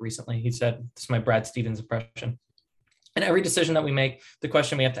Athletic recently. He said, this is my Brad Stevens impression. And every decision that we make, the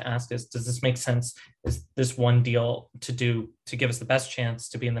question we have to ask is, does this make sense? Is this one deal to give us the best chance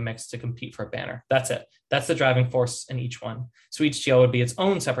to be in the mix to compete for a banner? That's it. That's the driving force in each one. So each deal would be its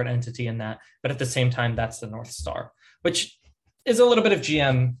own separate entity in that, but at the same time, that's the North Star, which is a little bit of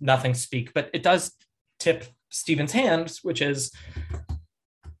GM nothing speak, but it does tip Stevens' hands, which is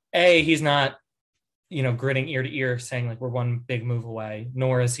he's not, gritting ear to ear saying like we're one big move away,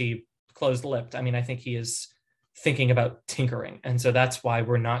 nor is he closed-lipped. I mean, I think he is thinking about tinkering. And so that's why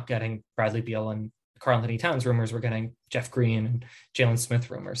we're not getting Bradley Beal and Karl-Anthony Towns rumors. We're getting Jeff Green and Jalen Smith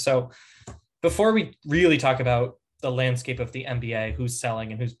rumors. So before we really talk about the landscape of the NBA, who's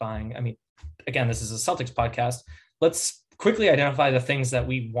selling and who's buying, I mean, again, this is a Celtics podcast. Let's quickly identify the things that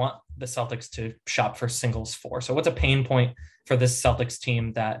we want the Celtics to shop for singles for. So what's a pain point for this Celtics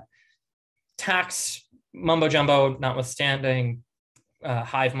team that tax mumbo jumbo notwithstanding,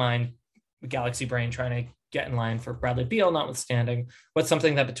 hive mind, galaxy brain trying to get in line for Bradley Beal notwithstanding, what's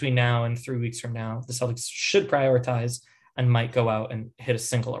something that between now and 3 weeks from now, the Celtics should prioritize and might go out and hit a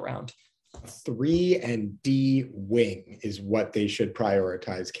single around? 3 and D wing is what they should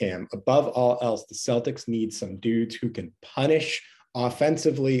prioritize, Cam. Above all else, the Celtics need some dudes who can punish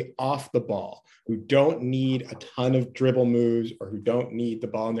offensively off the ball, who don't need a ton of dribble moves or who don't need the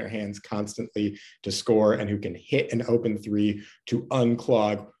ball in their hands constantly to score, and who can hit an open 3 to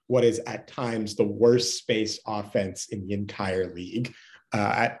unclog what is at times the worst space offense in the entire league.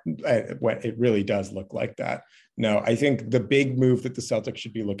 It really does look like that. No, I think the big move that the Celtics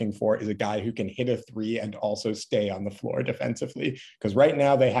should be looking for is a guy who can hit a 3 and also stay on the floor defensively. Because right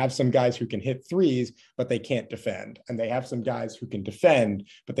now they have some guys who can hit 3s, but they can't defend. And they have some guys who can defend,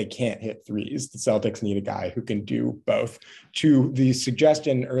 but they can't hit 3s. The Celtics need a guy who can do both. To the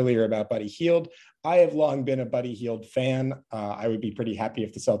suggestion earlier about Buddy Hield, I have long been a Buddy Hield fan. I would be pretty happy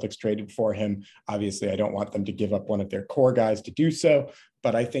if the Celtics traded for him. Obviously, I don't want them to give up one of their core guys to do so,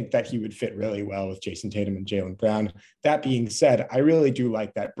 but I think that he would fit really well with Jason Tatum and Jaylen Brown. That being said, I really do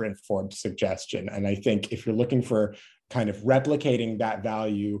like that Bryn Forbes suggestion. And I think if you're looking for kind of replicating that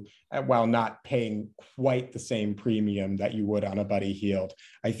value while not paying quite the same premium that you would on a Buddy Hield,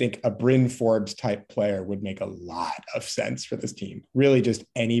 I think a Bryn Forbes type player would make a lot of sense for this team. Really just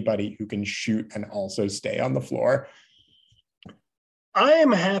anybody who can shoot and also stay on the floor. I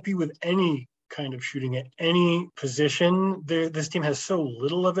am happy with any kind of shooting at any position. This team has so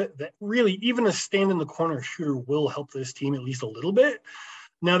little of it that really even a stand in the corner shooter will help this team at least a little bit.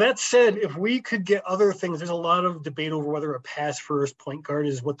 Now, that said, if we could get other things, there's a lot of debate over whether a pass-first point guard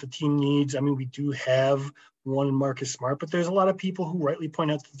is what the team needs. I mean, we do have one in Marcus Smart, but there's a lot of people who rightly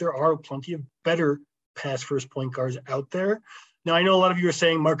point out that there are plenty of better pass-first point guards out there. Now, I know a lot of you are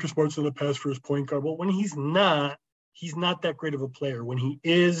saying Marcus Smart's not a pass-first point guard. Well, when he's not that great of a player. When he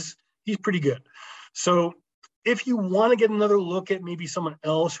is, he's pretty good. So if you want to get another look at maybe someone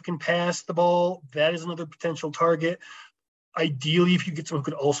else who can pass the ball, that is another potential target. Ideally, if you get someone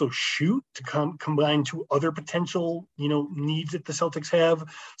who could also shoot to combine two other potential, needs that the Celtics have,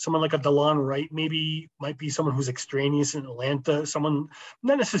 someone like a DeLon Wright maybe might be someone who's extraneous in Atlanta, someone,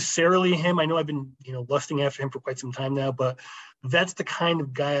 not necessarily him. I know I've been, lusting after him for quite some time now, but that's the kind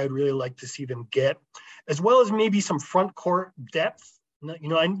of guy I'd really like to see them get, as well as maybe some front court depth.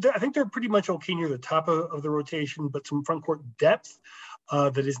 I think they're pretty much okay near the top of the rotation, but some front court depth.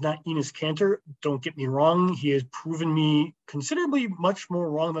 That is not Enes Kanter. Don't get me wrong. He has proven me considerably much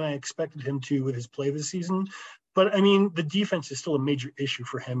more wrong than I expected him to with his play this season. But, I mean, the defense is still a major issue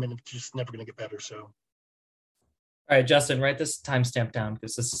for him, and it's just never going to get better. So, all right, Justin, write this timestamp down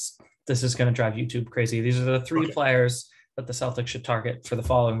because this is going to drive YouTube crazy. These are the three players that the Celtics should target for the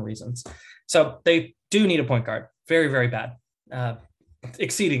following reasons. So they do need a point guard. Very, very bad.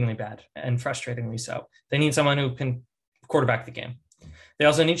 Exceedingly bad and frustratingly so. They need someone who can quarterback the game. They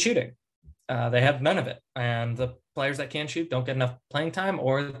also need shooting. They have none of it. And the players that can shoot don't get enough playing time,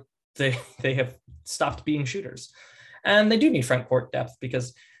 or they have stopped being shooters. And they do need front court depth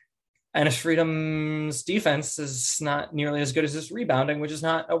because Enes Freedom's defense is not nearly as good as his rebounding, which is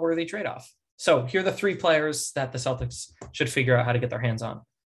not a worthy trade-off. So here are the three players that the Celtics should figure out how to get their hands on.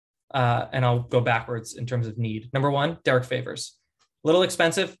 And I'll go backwards in terms of need. Number one, Derek Favors. Little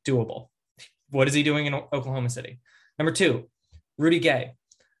expensive, doable. What is he doing in Oklahoma City? Number two, Rudy Gay.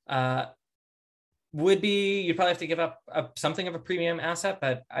 You'd probably have to give up something of a premium asset,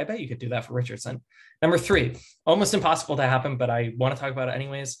 but I bet you could do that for Richardson. Number three, almost impossible to happen, but I want to talk about it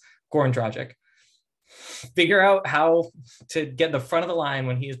anyways, Goran Dragic. Figure out how to get the front of the line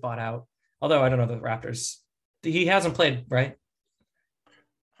when he is bought out. Although I don't know the Raptors. He hasn't played, right?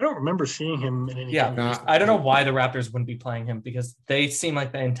 I don't remember seeing him in any. Yeah, I don't know why the Raptors wouldn't be playing him because they seem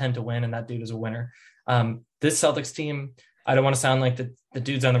like they intend to win, and that dude is a winner. This Celtics team, I don't want to sound like the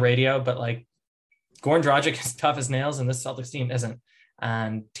dudes on the radio, but like Goran Dragic is tough as nails, and this Celtics team isn't.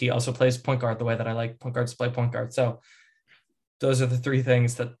 And he also plays point guard the way that I like point guards to play point guard. So those are the three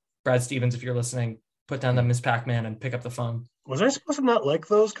things that Brad Stevens, if you're listening, put down the Miss Pac-Man and pick up the phone. Was I supposed to not like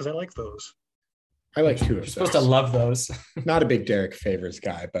those? Because I like those. I like two of those. You're supposed to love those. Not a big Derek Favors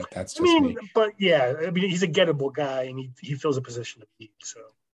guy, but that's just me. But yeah, he's a gettable guy, and he fills a position of need. So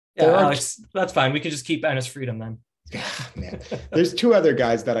yeah, Alex, that's fine. We can just keep Enes Freedom then. Yeah, man. There's two other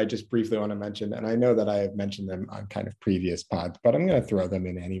guys that I just briefly want to mention, and I know that I have mentioned them on kind of previous pods, but I'm going to throw them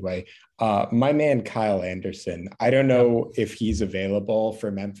in anyway. My man, Kyle Anderson. I don't know if he's available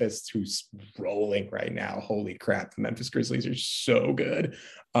for Memphis, who's rolling right now. Holy crap. The Memphis Grizzlies are so good.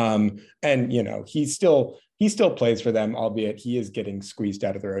 And, he still plays for them, albeit he is getting squeezed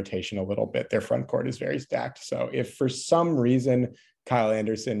out of the rotation a little bit. Their front court is very stacked. So if for some reason Kyle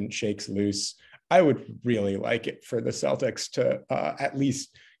Anderson shakes loose, I would really like it for the Celtics to at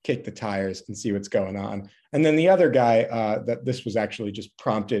least kick the tires and see what's going on. And then the other guy that this was actually just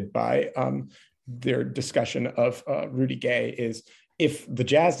prompted by their discussion of Rudy Gay is if the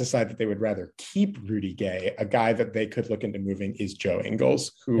Jazz decide that they would rather keep Rudy Gay, a guy that they could look into moving is Joe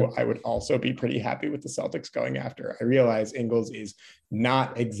Ingles, who I would also be pretty happy with the Celtics going after. I realize Ingles is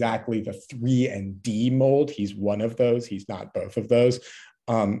not exactly the 3-and-D mold. He's one of those. He's not both of those.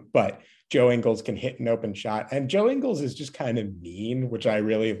 But Joe Ingles can hit an open shot. And Joe Ingles is just kind of mean, which I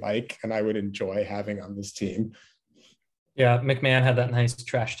really like and I would enjoy having on this team. Yeah, McMahon had that nice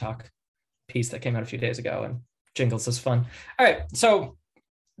trash talk piece that came out a few days ago, and Jingles is fun. All right, so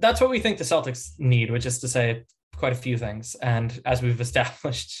that's what we think the Celtics need, which is to say quite a few things. And as we've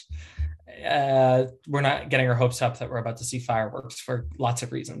established, we're not getting our hopes up that we're about to see fireworks for lots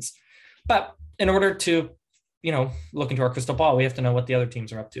of reasons. But in order to look into our crystal ball, we have to know what the other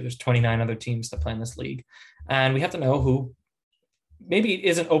teams are up to. There's 29 other teams that play in this league. And we have to know who maybe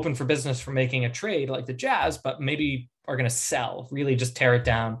isn't open for business for making a trade like the Jazz, but maybe are going to sell, really just tear it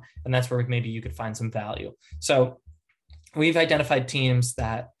down. And that's where maybe you could find some value. So we've identified teams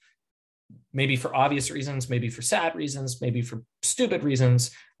that maybe for obvious reasons, maybe for sad reasons, maybe for stupid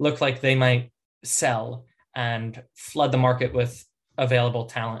reasons, look like they might sell and flood the market with available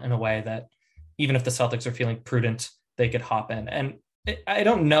talent in a way that even if the Celtics are feeling prudent, they could hop in. And I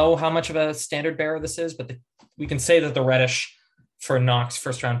don't know how much of a standard bearer this is, but we can say that the Reddish for Knox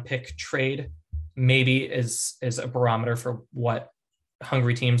first round pick trade maybe is a barometer for what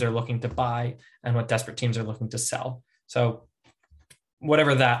hungry teams are looking to buy and what desperate teams are looking to sell. So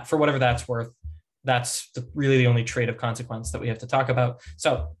whatever that's worth, that's really the only trade of consequence that we have to talk about.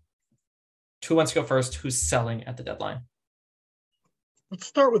 So who wants to go first? Who's selling at the deadline? Let's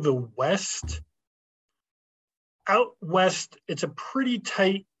start with the West. Out West, it's a pretty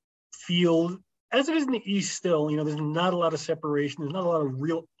tight field, as it is in the East still. There's not a lot of separation. There's not a lot of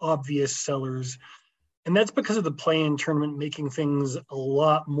real obvious sellers. And that's because of the play-in tournament making things a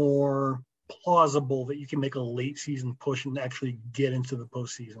lot more plausible that you can make a late season push and actually get into the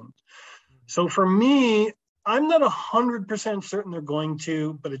postseason. So for me, I'm not 100% certain they're going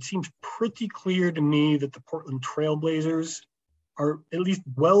to, but it seems pretty clear to me that the Portland Trailblazers are at least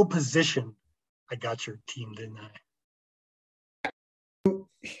well positioned. I got your team, didn't I?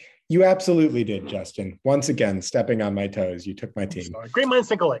 You absolutely did, Justin. Once again, stepping on my toes. You took my team. Sorry. Great minds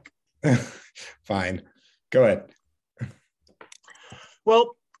think alike. Fine. Go ahead.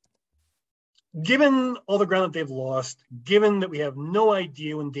 Well, given all the ground that they've lost, given that we have no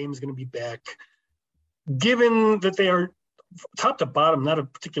idea when Dame's going to be back, given that they are top to bottom not a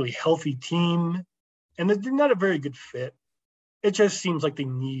particularly healthy team, and that they're not a very good fit, it just seems like they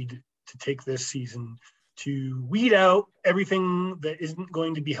need to take this season to weed out everything that isn't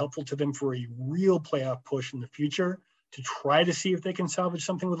going to be helpful to them for a real playoff push in the future, to try to see if they can salvage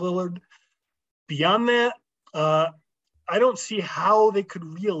something with Lillard. Beyond that, I don't see how they could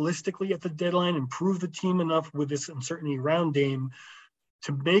realistically at the deadline improve the team enough with this uncertainty around Dame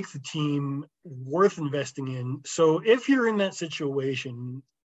to make the team worth investing in. So if you're in that situation,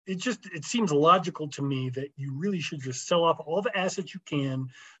 it seems logical to me that you really should just sell off all the assets you can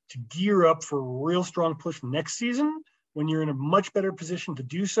to gear up for a real strong push next season when you're in a much better position to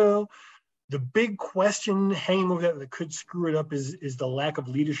do so. The big question hanging over that could screw it up is the lack of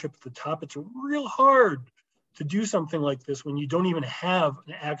leadership at the top. It's real hard to do something like this when you don't even have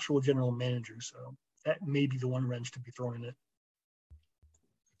an actual general manager. So that may be the one wrench to be thrown in it.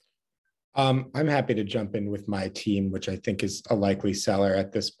 I'm happy to jump in with my team, which I think is a likely seller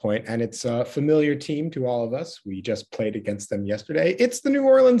at this point. And it's a familiar team to all of us. We just played against them yesterday. It's the New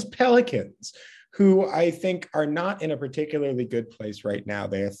Orleans Pelicans, who I think are not in a particularly good place right now.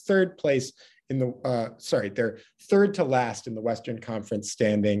 They are third place in they're third to last in the Western Conference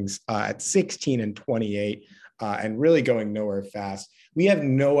standings at 16-28 and really going nowhere fast. We have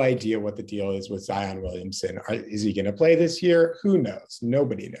no idea what the deal is with Zion Williamson. Is he going to play this year? Who knows?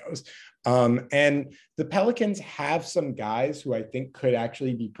 Nobody knows. And the Pelicans have some guys who I think could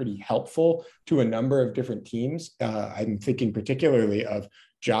actually be pretty helpful to a number of different teams. I'm thinking particularly of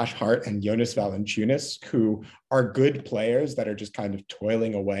Josh Hart and Jonas Valanciunas, who are good players that are just kind of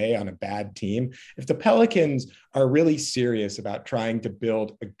toiling away on a bad team. If the Pelicans are really serious about trying to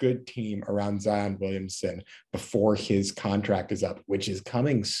build a good team around Zion Williamson before his contract is up, which is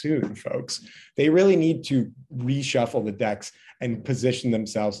coming soon, folks, they really need to reshuffle the decks and position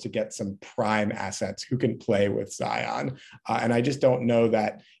themselves to get some prime assets who can play with Zion. And I just don't know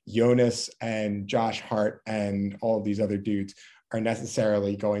that Jonas and Josh Hart and all of these other dudes are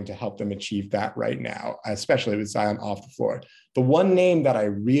necessarily going to help them achieve that right now, especially with Zion off the floor. The one name that I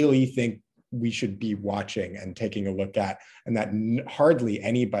really think we should be watching and taking a look at, and that hardly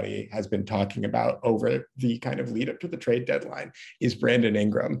anybody has been talking about over the kind of lead up to the trade deadline, is Brandon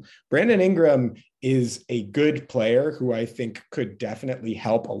Ingram. Brandon Ingram is a good player who I think could definitely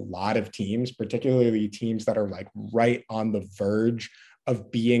help a lot of teams, particularly teams that are like right on the verge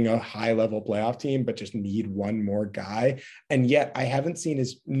of being a high-level playoff team, but just need one more guy. And yet I haven't seen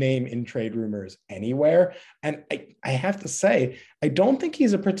his name in trade rumors anywhere. And I have to say, I don't think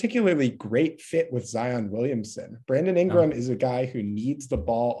he's a particularly great fit with Zion Williamson. Brandon Ingram is a guy who needs the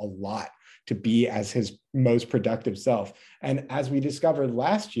ball a lot to be as his most productive self. And as we discovered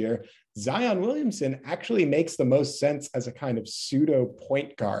last year, Zion Williamson actually makes the most sense as a kind of pseudo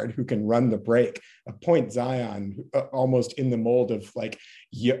point guard who can run the break, a point Zion, almost in the mold of like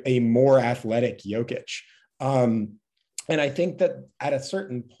a more athletic Jokic. And I think that at a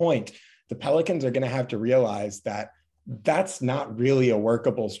certain point, the Pelicans are going to have to realize that that's not really a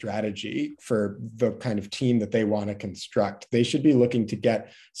workable strategy for the kind of team that they want to construct. They should be looking to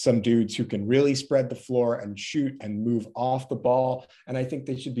get some dudes who can really spread the floor and shoot and move off the ball. And I think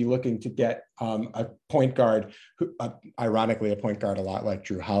they should be looking to get a point guard, who, ironically, a point guard a lot like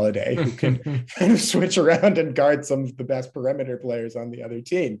Drew Holiday, who can kind of switch around and guard some of the best perimeter players on the other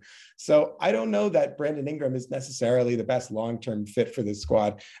team. So I don't know that Brandon Ingram is necessarily the best long-term fit for this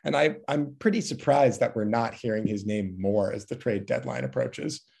squad. And I'm pretty surprised that we're not hearing his name more as the trade deadline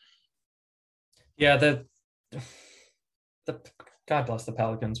approaches. Yeah, the God bless the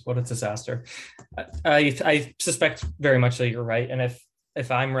Pelicans. What a disaster. I suspect very much that you're right. And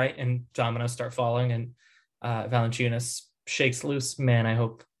if I'm right and dominoes start falling and Valanciunas shakes loose, man, I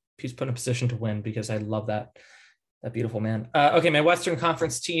hope he's put in a position to win, because I love that beautiful man. Okay, my Western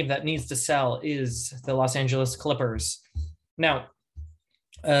Conference team that needs to sell is the Los Angeles Clippers. Now,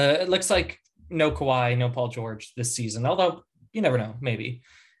 it looks like no Kawhi, no Paul George this season, although you never know, maybe.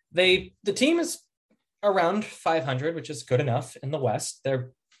 The team is around 500, which is good enough in the West. They're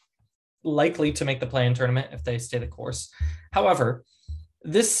likely to make the play-in tournament if they stay the course. However,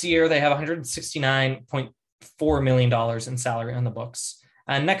 this year they have $169.4 million in salary on the books.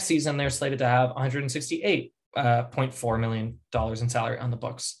 And next season, they're slated to have $168.4 million in salary on the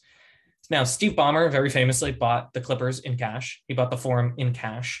books. Now, Steve Ballmer very famously bought the Clippers in cash. He bought the Forum in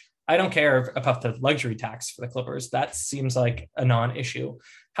cash. I don't care about the luxury tax for the Clippers. That seems like a non-issue.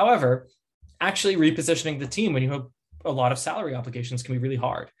 However, actually repositioning the team when you have a lot of salary obligations can be really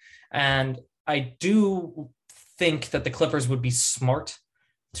hard. And I do think that the Clippers would be smart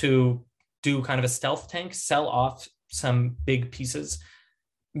to do kind of a stealth tank, sell off some big pieces.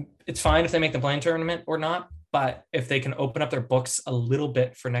 It's fine if they make the play-in tournament or not, but if they can open up their books a little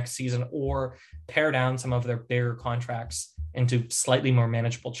bit for next season or pare down some of their bigger contracts into slightly more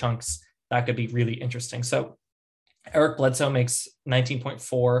manageable chunks, that could be really interesting. So Eric Bledsoe makes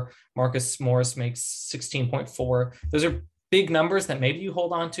 19.4. Marcus Morris makes 16.4. Those are big numbers that maybe you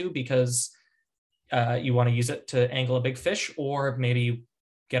hold on to because you want to use it to angle a big fish, or maybe you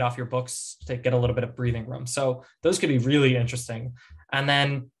get off your books to get a little bit of breathing room. So those could be really interesting. And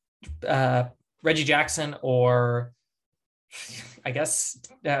then Reggie Jackson, or I guess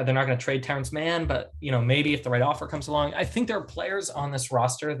they're not going to trade Terrence Mann, but maybe if the right offer comes along. I think there are players on this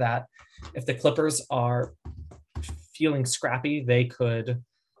roster that if the Clippers are feeling scrappy, they could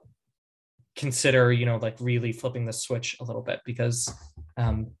consider, really flipping the switch a little bit, because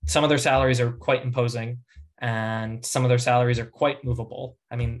some of their salaries are quite imposing and some of their salaries are quite movable.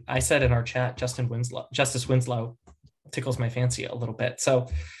 I mean, I said in our chat, Justice Winslow tickles my fancy a little bit. So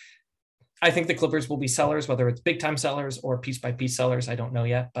I think the Clippers will be sellers, whether it's big time sellers or piece by piece sellers. I don't know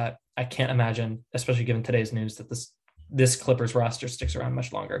yet, but I can't imagine, especially given today's news, that this Clippers roster sticks around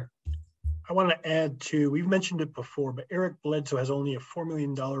much longer. I want to add to, we've mentioned it before, but Eric Bledsoe has only a $4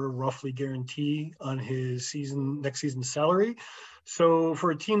 million roughly guarantee on his next season's salary. So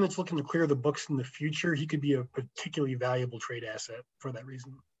for a team that's looking to clear the books in the future, he could be a particularly valuable trade asset for that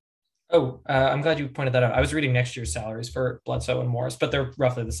reason. Oh, I'm glad you pointed that out. I was reading next year's salaries for Bledsoe and Morris, but they're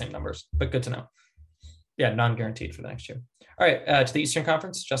roughly the same numbers, but good to know. Yeah, non-guaranteed for the next year. All right, to the Eastern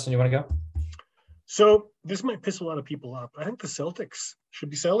Conference. Justin, you want to go? So this might piss a lot of people off. I think the Celtics should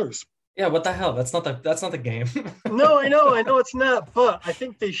be sellers. Yeah, what the hell? That's not the game. No, I know it's not, but I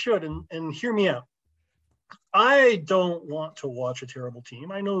think they should. And hear me out. I don't want to watch a terrible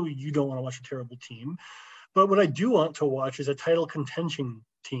team. I know you don't want to watch a terrible team, but what I do want to watch is a title contention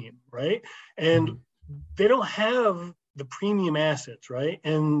team, right? And they don't have the premium assets, right?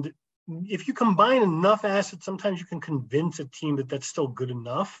 And if you combine enough assets, sometimes you can convince a team that that's still good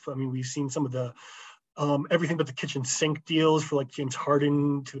enough. I mean, we've seen some of the everything but the kitchen sink deals for like James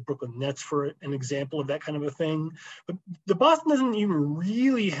Harden to the Brooklyn Nets for an example of that kind of a thing. But the Boston doesn't even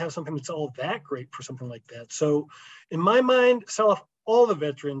really have something that's all that great for something like that. So in my mind, sell off all the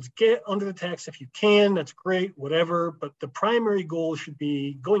veterans, get under the tax if you can, that's great, whatever. But the primary goal should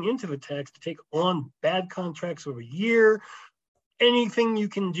be going into the tax to take on bad contracts over a year, anything you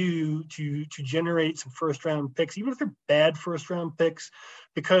can do to generate some first round picks, even if they're bad first round picks,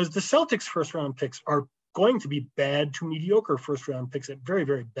 because the Celtics first round picks are going to be bad to mediocre first round picks at very,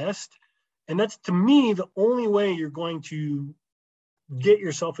 very best. And that's, to me, the only way you're going to get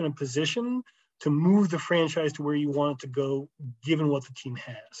yourself in a position to move the franchise to where you want it to go, given what the team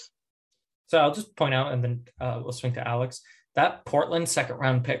has. So I'll just point out, and then we'll swing to Alex, that Portland second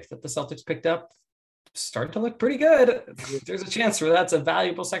round pick that the Celtics picked up started to look pretty good. There's a chance for that's a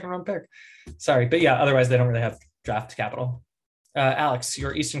valuable second round pick. Sorry, but yeah, otherwise they don't really have draft capital. Alex,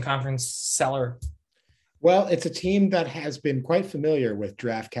 your Eastern Conference seller. Well, it's a team that has been quite familiar with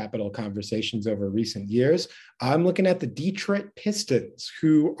draft capital conversations over recent years. I'm looking at the Detroit Pistons,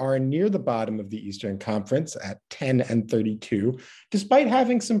 who are near the bottom of the Eastern Conference at 10-32, despite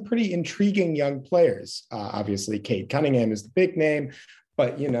having some pretty intriguing young players. Obviously, Cade Cunningham is the big name,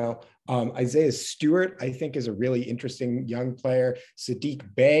 But, Isaiah Stewart, I think, is a really interesting young player. Sadiq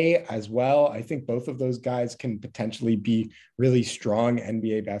Bey as well. I think both of those guys can potentially be really strong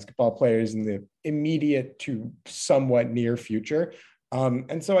NBA basketball players in the immediate to somewhat near future.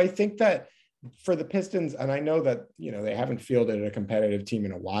 And so I think that for the Pistons, and I know that, they haven't fielded a competitive team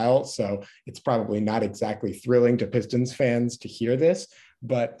in a while, so it's probably not exactly thrilling to Pistons fans to hear this,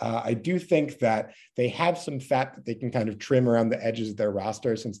 but I do think that they have some fat that they can kind of trim around the edges of their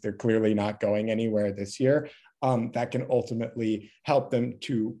roster, since they're clearly not going anywhere this year. That can ultimately help them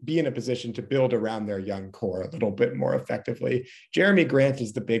to be in a position to build around their young core a little bit more effectively. Jeremy Grant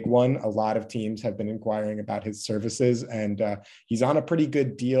is the big one. A lot of teams have been inquiring about his services, and he's on a pretty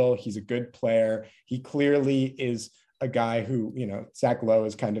good deal. He's a good player. He clearly is a guy who, Zach Lowe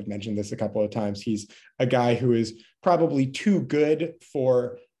has kind of mentioned this a couple of times. He's a guy who is probably too good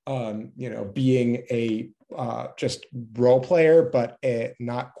for, being a just role player, but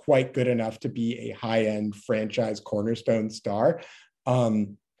not quite good enough to be a high-end franchise cornerstone star.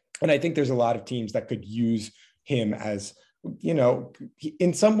 And I think there's a lot of teams that could use him as,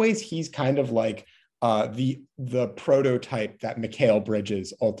 in some ways, he's kind of like the prototype that Mikal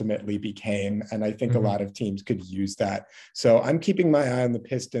Bridges ultimately became. And I think a lot of teams could use that. So I'm keeping my eye on the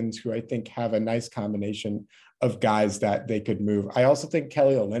Pistons, who I think have a nice combination of guys that they could move. I also think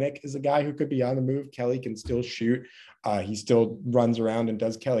Kelly Olynyk is a guy who could be on the move. Kelly can still shoot. He still runs around and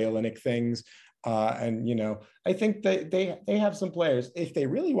does Kelly Olynyk things. And, I think that they have some players, if they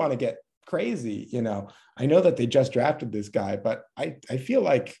really want to get crazy, I know that they just drafted this guy, but I feel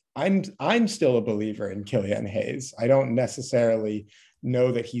like I'm still a believer in Killian Hayes. I don't necessarily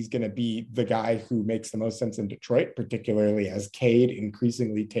know that he's going to be the guy who makes the most sense in Detroit, particularly as Cade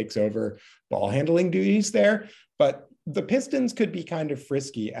increasingly takes over ball handling duties there. But the Pistons could be kind of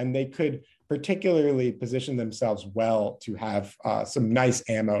frisky, and they could particularly position themselves well to have some nice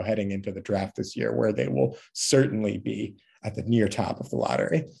ammo heading into the draft this year, where they will certainly be at the near top of the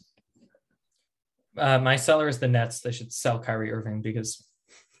lottery. My seller is the Nets. They should sell Kyrie Irving because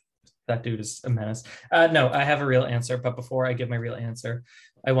that dude is a menace. No, I have a real answer. But before I give my real answer,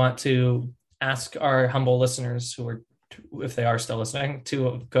 I want to ask our humble listeners who are, if they are still listening,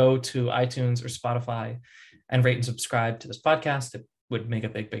 to go to iTunes or Spotify and rate and subscribe to this podcast. It would make a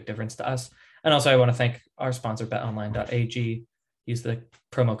big, big difference to us. And also I want to thank our sponsor, betonline.ag. Use the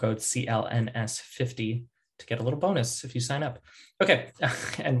promo code CLNS50 to get a little bonus if you sign up. Okay.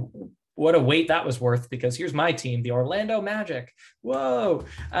 And what a wait that was worth, because here's my team, the Orlando Magic. Whoa.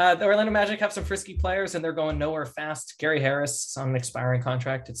 The Orlando Magic have some frisky players, and they're going nowhere fast. Gary Harris is on an expiring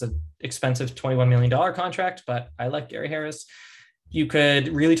contract. It's an expensive $21 million contract, but I like Gary Harris. You could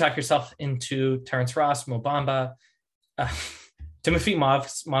really talk yourself into Terrence Ross, Mo Bamba. Timothy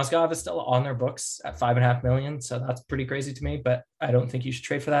Mozgov is still on their books at $5.5 million. So that's pretty crazy to me, but I don't think you should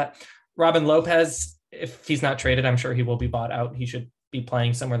trade for that. Robin Lopez, if he's not traded, I'm sure he will be bought out. He should be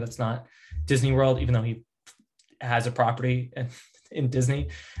playing somewhere that's not Disney World, even though he has a property in Disney.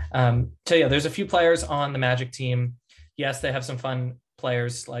 So yeah, there's a few players on the Magic team. Yes, they have some fun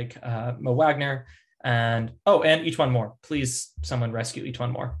players like Mo Wagner and each one more. Please, someone rescue each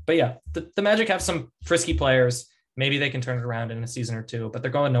one more. But yeah, the Magic have some frisky players. Maybe they can turn it around in a season or two, but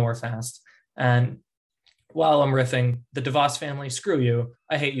they're going nowhere fast. And while I'm riffing, the DeVos family, screw you.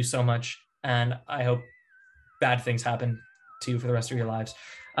 I hate you so much. And I hope bad things happen to you for the rest of your lives.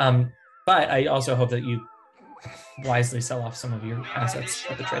 But I also hope that you wisely sell off some of your assets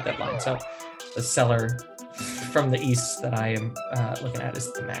at the trade deadline. So the seller from the East that I am looking at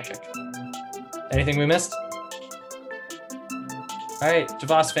is the Magic. Anything we missed? All right,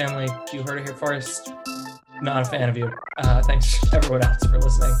 DeVos family, you heard it here first. Not a fan of you. Thanks everyone else for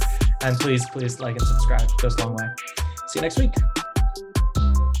listening. And please like and subscribe. It goes a long way. See you next week.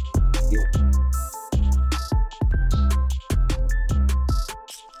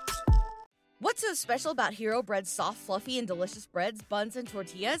 What's so special about Hero Bread's soft, fluffy, and delicious breads, buns, and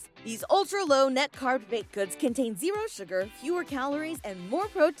tortillas? These ultra-low net-carb baked goods contain zero sugar, fewer calories, and more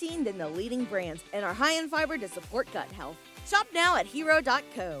protein than the leading brands, and are high in fiber to support gut health. Shop now at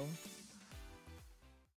Hero.co.